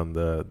wrap around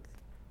the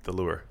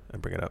lure and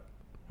bring it up.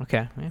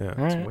 Okay, Yeah. It's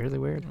Alright. weirdly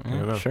weird. I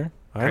don't know. Sure.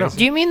 I know.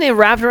 Do you mean they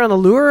wrapped around the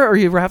lure, or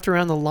you wrapped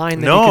around the line?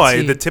 That No, you could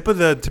see? the tip of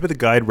the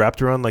guide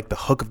wrapped around like the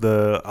hook of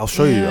the. I'll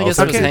show you. Yeah, I I'll guess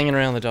send Just it to you. hanging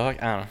around the dog.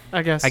 I don't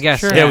know. I guess.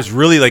 Sure. Yeah, it was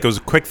really like it was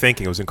quick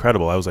thinking. It was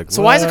incredible. I was like,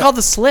 So why is it "What?" called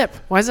the slip?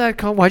 Why is that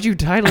called? Why'd you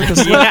title it the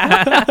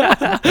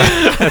slip?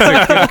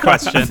 That's a good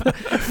question.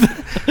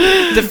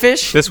 The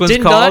fish This one's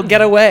did called- not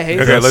get away.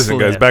 Okay, That's listen,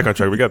 guys, slip. back on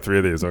track. We got 3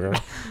 of these. Okay.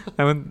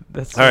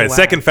 That's All right, so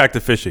second whack. fact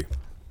of fishy.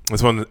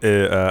 This one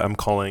I'm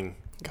calling.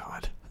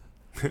 God,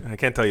 I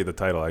can't tell you the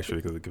title actually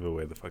because it'll give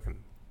away the fucking.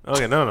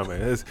 Okay, no,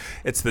 man.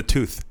 It's the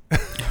tooth.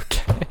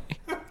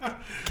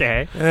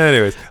 Okay.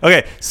 Anyways,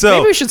 okay, so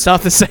Maybe we should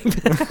stop this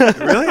segment.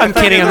 really, I'm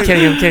kidding.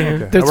 Okay. Okay. I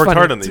That's worked funny.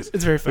 hard on these.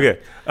 It's very funny.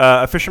 Okay,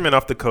 a fisherman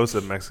off the coast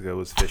of Mexico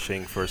was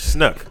fishing for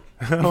snook.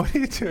 What are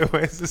you doing? Why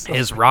is this?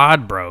 His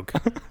rod broke,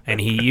 and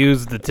he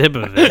used the tip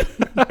of it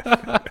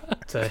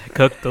to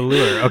cook the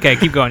lure. Okay,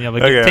 keep going.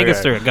 Take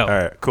us through it. Go. All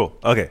right, cool.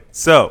 Okay,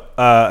 so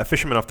a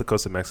fisherman off the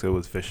coast of Mexico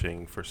was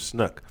fishing for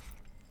snook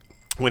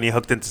when he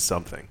hooked into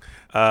something.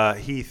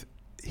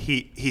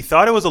 He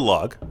thought it was a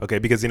log, okay,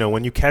 because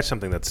when you catch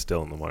something that's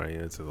still in the water,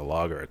 it's a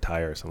log or a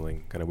tire or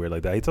something kind of weird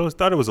like that. He always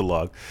thought it was a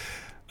log,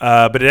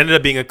 but it ended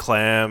up being a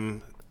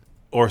clam,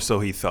 or so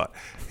he thought.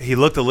 He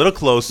looked a little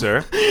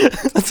closer.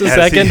 That's a As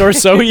second he- or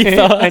so he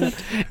thought. It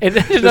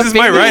ended This up is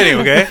my being- writing,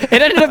 okay?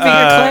 It ended up being a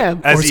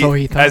clam. As Or he, so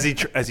he thought.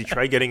 as he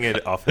tried getting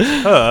it off his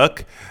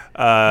hook,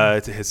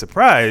 to his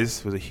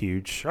surprise, was a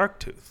huge shark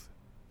tooth.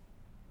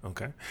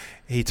 Okay,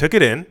 he took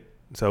it in.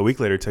 So a week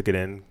later, took it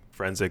in,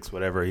 forensics,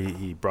 whatever.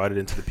 He brought it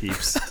into the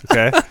peeps.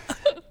 Okay,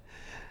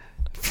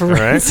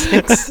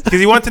 Forensics. because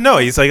he wanted to know.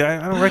 He's like, I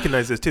don't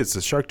recognize this tooth. It's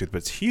a shark tooth, but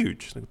it's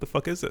huge. Like, what the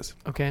fuck is this?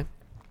 Okay.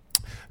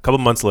 A couple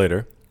months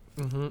later,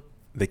 Mm-hmm.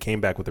 they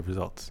came back with the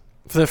results.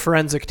 For the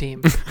forensic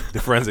team. The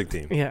forensic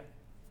team. Yeah.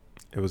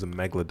 It was a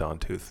megalodon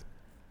tooth.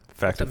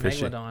 Fact of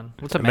fishing.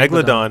 What's A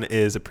megalodon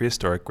is a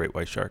prehistoric great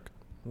white shark.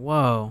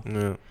 Whoa.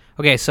 Yeah.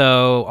 Okay,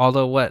 so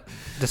Aldo, what?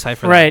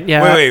 Decipher that. Right.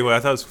 Yeah. Wait. I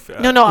thought it was.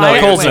 No, No, I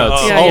Cole's wait, notes.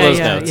 oh. All those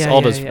notes.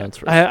 All those yeah. notes.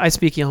 first. I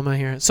speak Yelma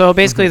here. So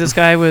basically, this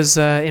guy was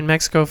in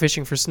Mexico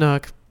fishing for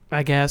snook,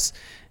 I guess,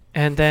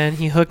 and then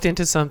he hooked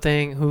into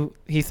something.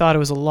 He thought it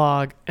was a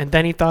log, and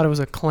then he thought it was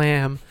a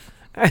clam,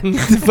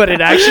 but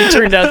it actually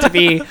turned out to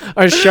be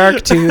a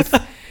shark tooth.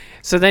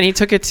 So then he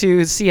took it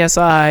to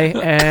CSI,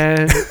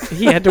 and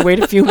he had to wait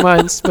a few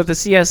months. But the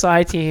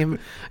CSI team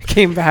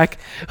came back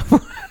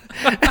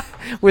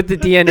with the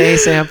DNA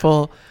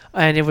sample.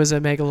 And it was a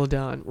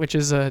megalodon, which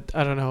is a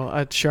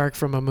shark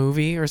from a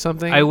movie or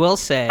something. I will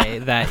say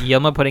that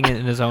Yilma putting it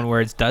in his own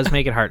words does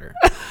make it harder.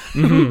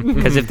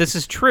 Because if this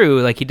is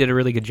true, like he did a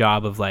really good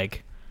job of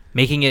like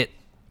making it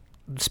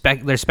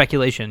there's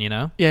speculation,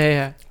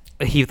 Yeah.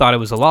 He thought it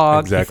was a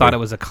log. He Exactly. thought it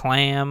was a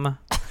clam.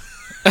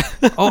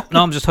 Oh,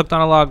 no, I'm just hooked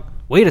on a log.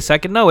 Wait a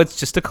second. No, it's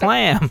just a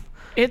clam.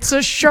 It's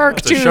a shark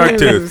It's tooth. a shark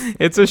tooth.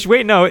 It's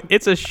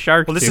a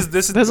shark Well, this tooth.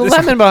 is There's a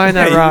lemon behind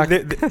that rock. a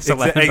lemon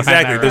behind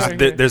Exactly. that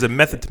There's there's a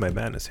method to my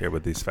madness here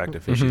with these fact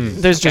of fishes.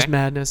 There's just Okay.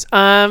 madness.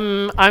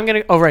 I'm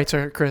gonna. Oh right,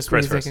 sorry, Chris. What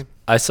are you Chris thinking?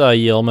 I saw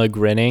Yilma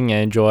grinning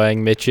and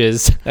enjoying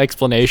Mitch's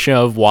explanation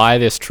of why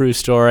this true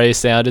story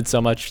sounded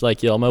so much like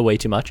Yilma, way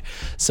too much.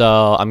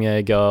 So I'm going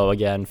to go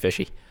again,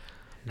 fishy.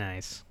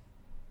 Nice.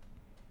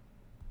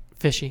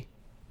 Fishy.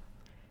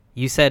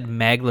 You said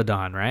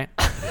megalodon, right?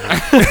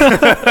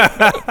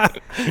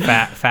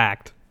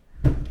 Fact.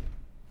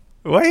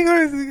 Why are you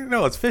going?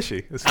 No, it's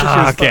fishy. It's fishy.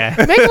 Ah, as fuck. okay.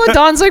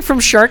 Megalodon's like from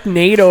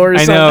Sharknado or I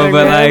something. know,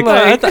 but man.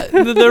 I thought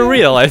they're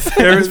real, I think,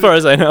 as far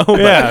as I know. but-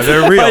 Yeah,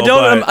 they're real.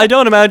 I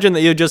don't imagine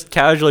that you just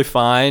casually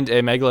find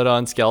a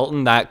megalodon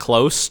skeleton that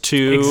close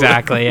to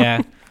Exactly,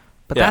 yeah.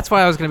 But Yeah. that's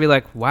why I was going to be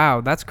like, wow,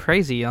 that's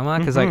crazy, Yilma.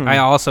 Because Mhm. I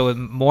also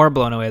am more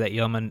blown away that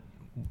Yilma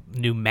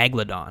knew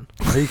megalodon.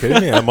 Are you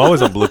kidding me? I'm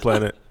always on Blue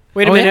Planet.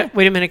 Wait a Oh, minute. yeah?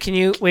 Wait a minute. Can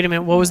you wait a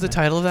minute? What was the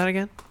title of that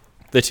again?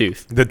 the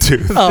tooth. The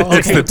tooth. Oh, okay.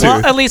 It's the tooth.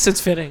 Well, at least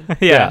it's fitting.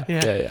 Yeah.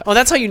 Yeah. Oh,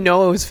 that's how you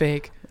know it was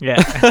fake. Yeah.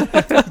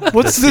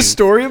 What's The the tooth.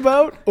 story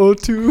about? Oh,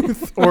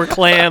 tooth or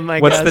clam. I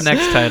What's guess. the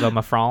next title,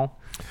 Mafral?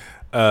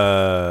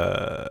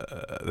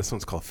 This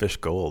one's called Fish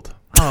Gold.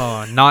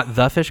 Oh, not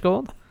the fish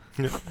gold?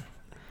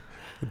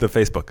 The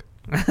Facebook.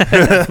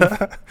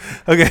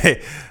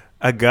 Okay,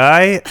 a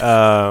guy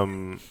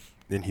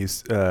in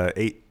Houston.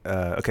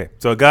 Okay,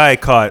 so a guy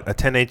caught a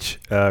 10H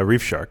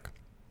reef shark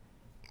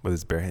with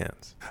his bare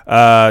hands.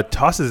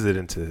 Tosses it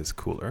into his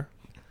cooler.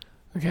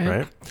 Okay.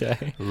 Right.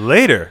 Okay.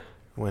 Later,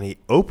 when he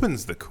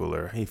opens the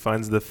cooler, he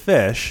finds the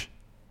fish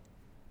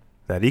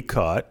that he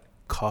caught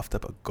coughed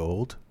up a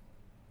gold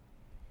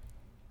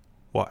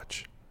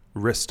watch,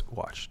 wrist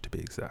watch to be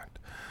exact.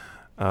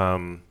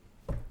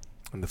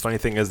 And the funny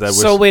thing is that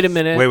So wait a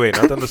minute. wait,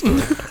 not done the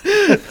story.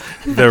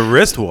 The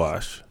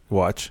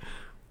wristwatch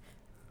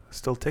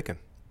still ticking.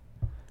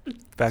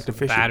 Back to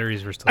fishing.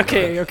 Batteries were still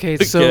Okay.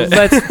 So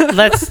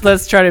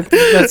let's try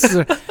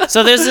to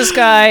so there's this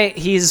guy.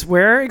 He's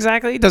where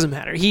exactly? It doesn't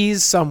matter.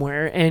 He's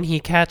somewhere, and he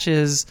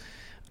catches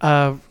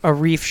a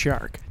reef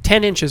shark.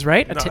 10 inches,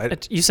 right? No,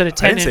 You said a I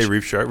 10 didn't inch. say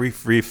reef shark.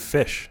 Reef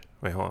fish.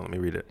 Wait, hold on. Let me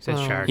read it. He said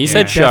shark. He yeah.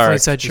 said Definitely shark.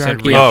 said He shark.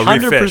 said reef. Oh,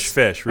 reef 100%.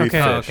 fish. Reef Okay.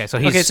 fish. Oh, okay. So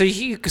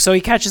he's so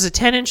he catches a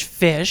 10-inch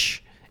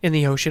fish in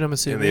the ocean. I'm In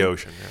assuming. the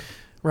ocean. Yeah.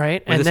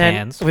 right? With his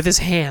hands. With his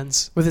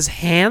hands. With his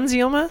hands,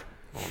 Yilma?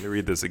 Well, let me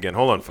read this again.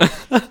 Hold on.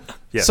 Folks.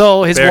 Yes,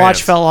 So his bare watch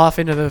hands. fell off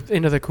into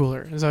the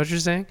cooler. Is that what you're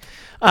saying?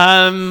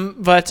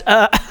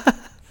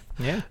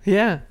 Yeah.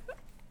 Yeah.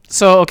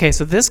 So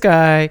so this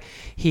guy,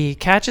 he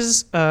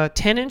catches a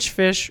 10-inch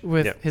fish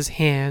with Yep. his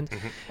hand, Mhm.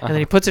 and then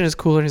he puts it in his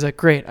cooler, and he's like,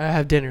 "Great, I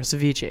have dinner,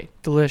 ceviche,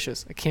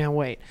 delicious. I can't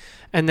wait."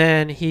 And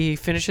then he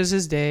finishes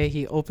his day.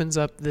 He opens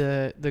up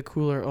the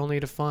cooler only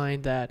to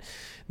find that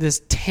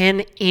this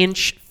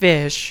 10-inch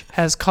fish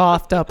has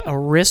coughed up a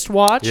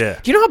wristwatch. Yeah.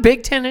 Do you know how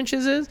big 10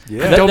 inches is?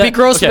 Yeah. Don't be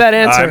gross okay. with that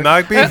answer. I'm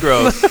not being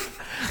gross.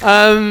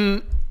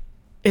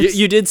 You, It's-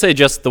 you did say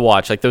just the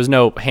watch. Like there was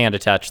no hand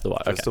attached to the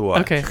watch. Just Okay. to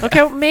watch.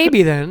 Okay, well,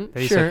 maybe then. That'd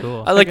be Sure. so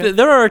cool. I like Okay.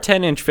 there are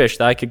 10-inch fish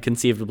that I could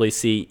conceivably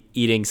see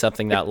eating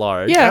something that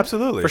large. Yeah.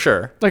 Absolutely. for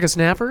sure. Like a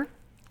snapper?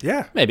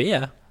 Yeah. Maybe,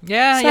 yeah.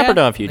 Yeah, Snapper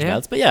don't have huge yeah.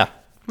 mouths, but yeah.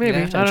 Maybe.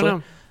 Yeah, I don't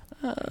know.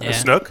 Yeah. A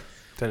snook.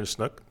 10-inch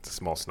snook. It's a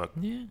small snook.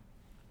 Yeah.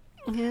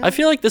 I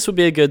feel like this would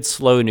be a good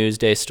slow news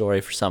day story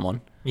for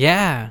someone.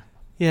 Yeah.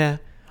 Yeah.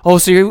 Oh,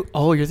 so you're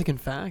thinking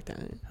fact.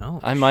 Oh,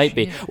 I might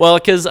be. Well,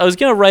 because I was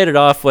gonna write it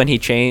off when he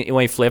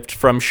flipped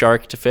from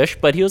shark to fish,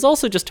 but he was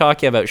also just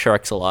talking about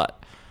sharks a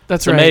lot.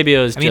 That's So right. maybe it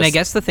was. I mean, I just-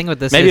 guess the thing with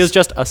this maybe is it was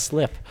just a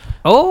slip.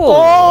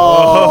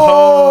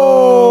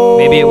 Oh.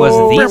 Maybe it was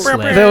the slip.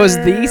 That was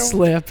the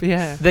slip.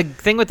 Yeah. The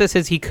thing with this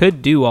is he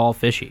could do all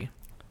fishy.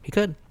 He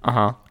could. Uh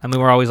huh. I mean,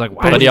 we're always like,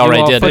 why But would he you do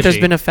already all did. But there's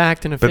fishy? been a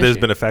fact and a But there's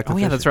fishy. been a fact. Oh of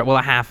yeah, fishing. that's right. Well,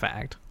 a half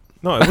fact.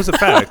 No, it was a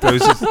fact. It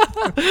was just.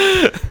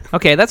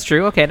 Okay, that's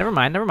true. Okay, never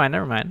mind.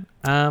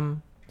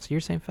 So you're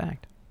saying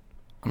fact.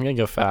 I'm gonna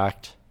go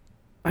fact.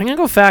 I'm gonna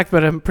go fact,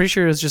 but I'm pretty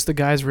sure it's just the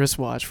guy's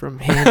wristwatch from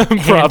hand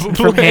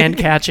Probably.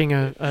 catching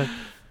a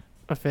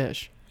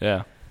fish.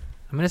 Yeah.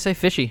 I'm gonna say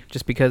fishy,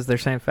 just because they're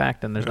saying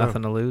fact and there's Oh.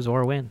 nothing to lose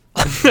or win.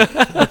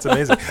 That's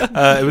amazing.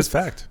 It was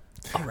fact.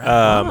 All right.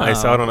 I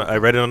saw it I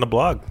read it on the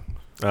blog.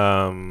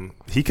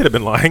 He could have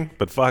been lying,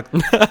 but fuck.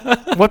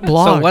 What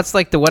blog? So what's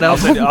like the what I'll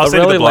else? send you A the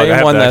really blog. I lame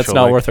have one the that's actual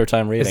not link. worth our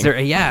time reading. Is there?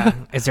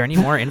 Is there any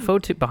more info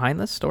behind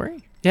this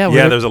story? yeah.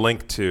 Yeah, there's a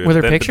link to. Were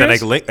there Then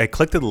pictures? I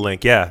clicked to the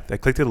link. Yeah, I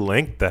clicked to the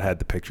link that had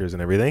the pictures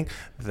and everything.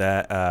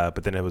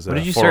 But then it was What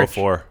did you search?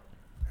 404.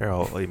 Here,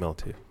 I'll email it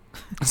to you.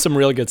 Some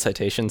real good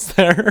citations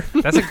there.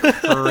 That's a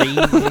crazy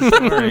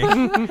story.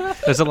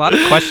 There's a lot of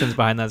questions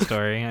behind that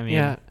story. I mean,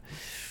 yeah.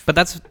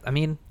 but I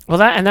mean, Well,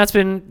 that's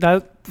been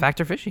that fact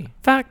or fishy?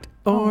 fact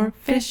or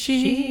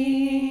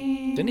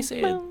fishy. Didn't he say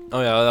it? Oh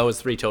yeah, that was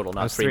 3 total,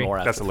 not was 3 3. more.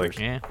 That's after a link.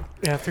 Yeah.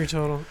 Yeah, 3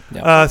 total.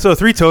 So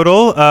 3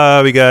 total.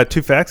 We got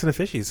 2 facts and a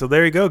fishy. So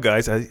there you go,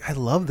 guys. I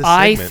love this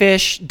segment.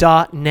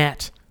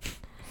 ifish.net.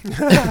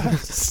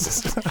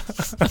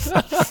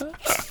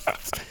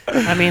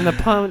 I mean, the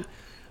pun.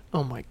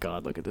 Oh my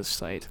God, look at this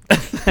site.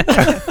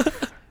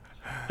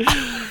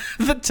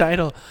 The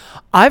title.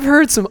 I've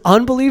heard some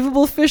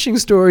unbelievable fishing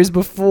stories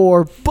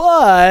before,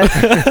 but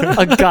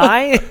a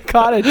guy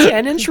caught a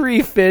 10-inch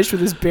reef fish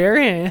with his bare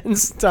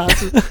hands.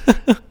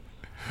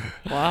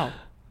 Wow.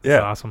 Yeah.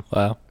 That's awesome.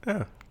 Wow.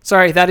 Yeah.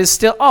 Sorry, that is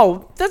still.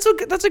 Oh, that's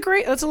a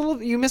great. That's a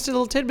little. You missed a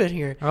little tidbit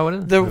here. Oh, what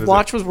is it? The What is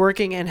watch was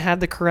working and had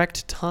the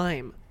correct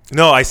time.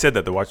 No, I said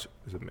that the watch.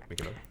 Is it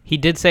making up? He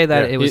did say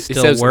that Yeah. it was It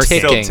still says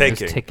working. ticking. Still It was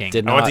ticking. ticking.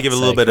 Did I want to not give a say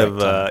little bit of.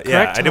 correct time.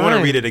 Yeah, Correct I didn't want to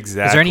time. read it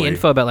exactly. Is there any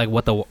info about like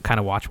what the kind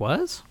of watch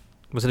was?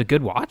 Was it a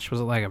good watch? Was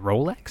it like a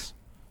Rolex?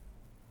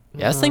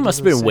 Yeah, this No, thing it must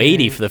have doesn't been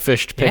weighty say. for the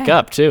fish to pick Yeah.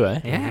 up too,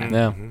 eh? Yeah.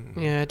 Yeah.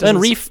 Yeah, it Then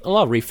doesn't. a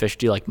lot of reef fish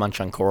do like munch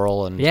on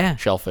coral and Yeah.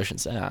 shellfish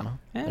and stuff. I don't know.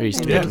 Yeah, They're used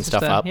to maybe picking it's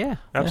stuff just up. Yeah.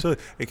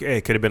 Absolutely.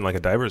 It could have been like a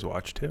diver's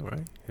watch too, right?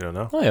 You don't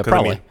know. Oh, yeah, 'Cause,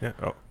 probably. yeah.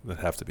 Oh,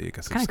 that'd have to be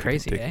because Kind of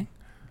crazy, eh?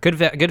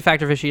 Good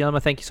factor, Fishy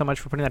Yelma. Thank you so much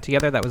for putting that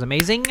together. That was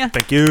amazing.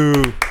 Thank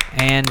you.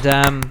 And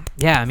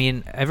yeah, I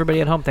mean,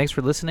 everybody at home, thanks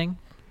for listening.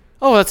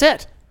 Oh, that's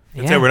it.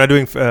 That's it. We're not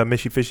doing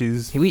Mishy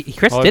Fishies.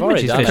 Chris Oh, did I've already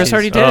Mitchie's done it. Chris Fishies.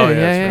 already did Oh, it.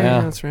 yeah,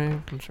 Yeah, that's right. yeah,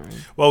 that's right. I'm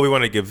sorry. Well, we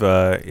want to give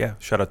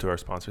shout out to our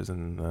sponsors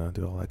and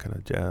do all that kind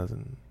of jazz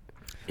and.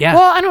 Yeah.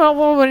 Well, I don't know.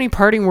 Well, any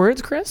parting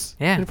words, Chris?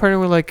 Yeah. Any parting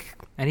word, like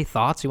Any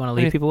thoughts you want to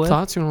any leave people with?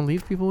 thoughts you want to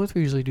leave people with?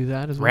 We usually do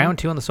that as well. Round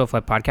 2 on the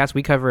SoFly podcast,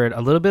 we covered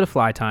a little bit of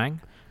fly tying,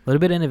 a little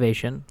bit of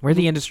innovation, where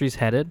the industry's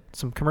headed,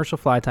 some commercial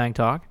fly tying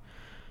talk,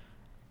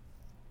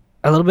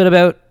 a little bit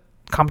about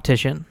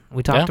competition.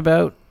 We talked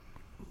about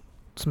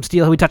some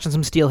steel. We touched on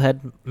some steelhead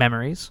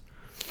memories.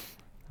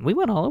 We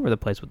went all over the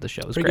place with the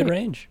show. It was Pretty great. good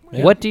range.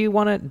 Yeah. What do you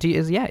want to do?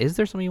 Is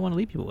there something you want to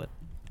leave people with?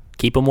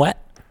 Keep them wet.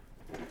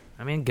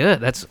 I mean, good.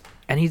 That's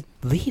and he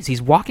leaves.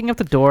 He's walking up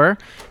the door.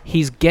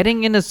 He's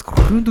getting in his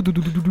car.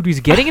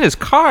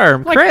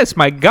 Chris,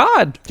 my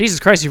God. Jesus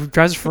Christ, he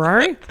drives a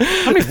Ferrari?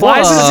 How many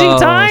flies is he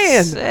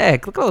tying?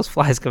 Sick. Look at all those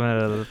flies coming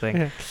out of the thing.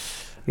 Yeah.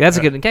 That's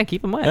a good. Yeah,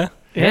 keep them wet.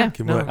 Yeah.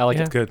 Keep 'em wet. I like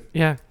yeah. it. Good.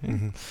 Yeah.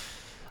 Mm-hmm.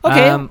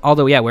 Okay.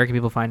 Although, yeah, where can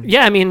people find?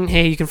 Yeah, I mean,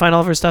 hey, you can find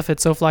all of our stuff at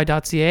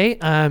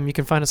SoFly.ca. You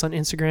can find us on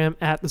Instagram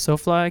at the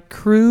SoFly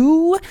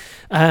Crew.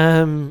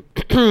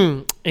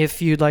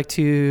 If you'd like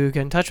to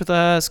get in touch with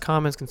us,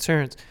 comments,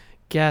 concerns,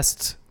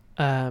 guests,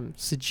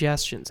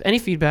 suggestions, any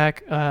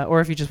feedback, or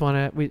if you just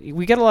want to,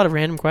 we get a lot of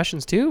random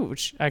questions too,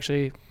 which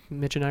actually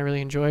Mitch and I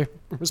really enjoy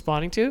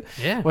responding to.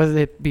 Yeah. Whether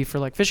it be for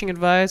like fishing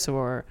advice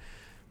or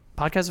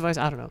podcast advice,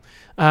 I don't know.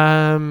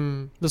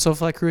 The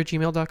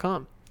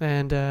SoFlyCrew@gmail.com.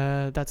 And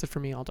that's it for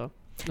me, Aldo.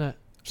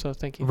 So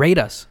thank you. Rate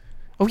us.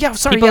 Oh yeah,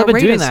 sorry. People have been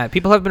rate doing us. that.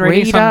 People have been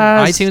rating Rate us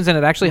on us. iTunes, and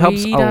it actually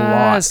helps a Rate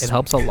lot. us. It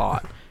helps a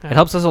lot. It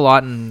helps us a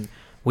lot in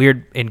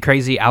weird, in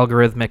crazy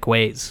algorithmic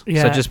ways.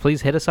 Yeah. So just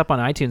please hit us up on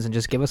iTunes and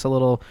just give us a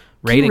little Can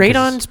rating. you rate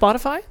 'cause on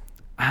Spotify?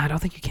 I don't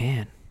think you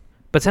can.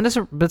 But send us,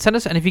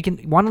 and if you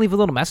can want to leave a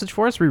little message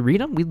for us, we read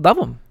them. We love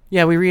them.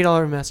 Yeah, we read all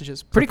our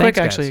messages pretty thanks, quick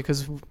guys. actually,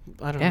 because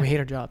I don't know, Yeah. we hate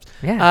our jobs.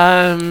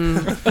 Yeah,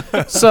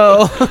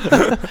 So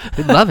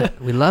we love it.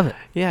 We love it.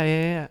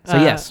 yeah. So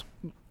yes,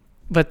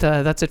 But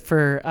that's it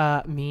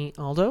for me,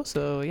 Aldo.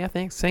 So yeah,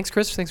 thanks,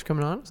 Chris. Thanks for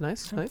coming on. It was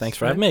nice. Thanks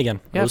for having me again.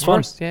 Yeah, It was of fun.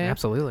 course. Yeah.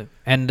 absolutely.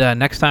 And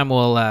next time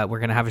we're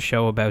gonna have a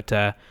show about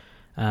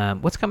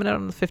what's coming out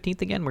on the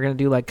 15th again. We're gonna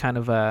do like kind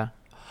of The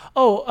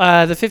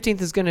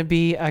 15th is going to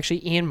be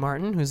actually Ian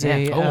Martin, who's Yeah.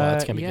 a Oh,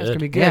 that's gonna be it's good. gonna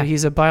be good. Yeah.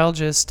 He's a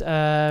biologist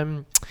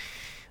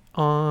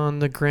on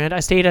the Grand.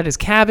 I stayed at his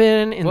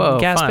cabin in Whoa,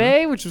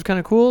 Gaspé, which was kind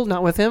of cool.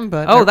 Not with him,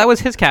 but that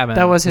was his cabin.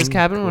 that was his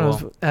cabin. When I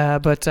Cool. was,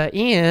 but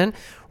Ian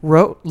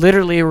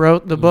literally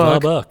wrote the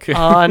book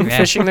on Yeah.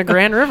 fishing the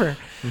Grand River.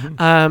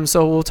 Mhm.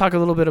 So we'll talk a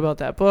little bit about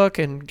that book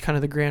and kind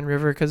of the Grand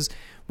River, because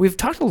we've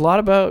talked a lot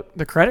about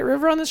the Credit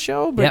River on this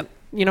show, but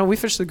Yep. we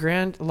fish the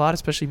Grand a lot,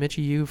 especially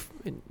Mitchie.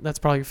 That's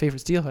probably your favorite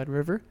steelhead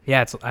river.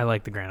 Yeah, I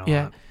like the Grand a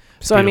Yeah. lot.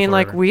 So I mean, beautiful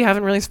like river. we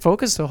haven't really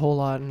focused a whole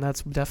lot, and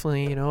that's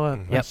definitely a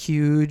Yep.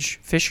 huge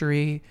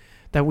fishery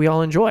that we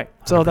all enjoy.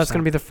 So that's 100%. going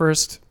to be the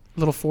first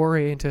little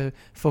foray into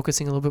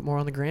focusing a little bit more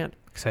on the Grand.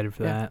 Excited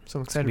for Yeah. that. So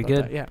I'm excited be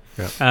about good.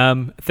 that.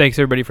 Yeah. Thanks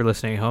everybody for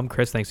listening at home.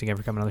 Chris, thanks again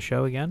for coming on the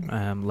show again.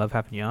 Love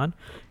having you on.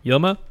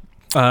 Yilma,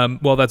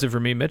 well, that's it for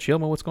me. Mitch,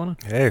 Yilma, what's going on?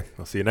 Hey,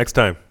 I'll see you next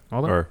time.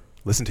 Hold on. Or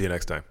listen to you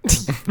next time.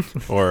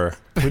 Or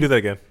can we do that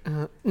again?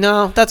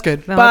 No, that's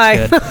good. No,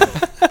 Bye.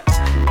 that's good.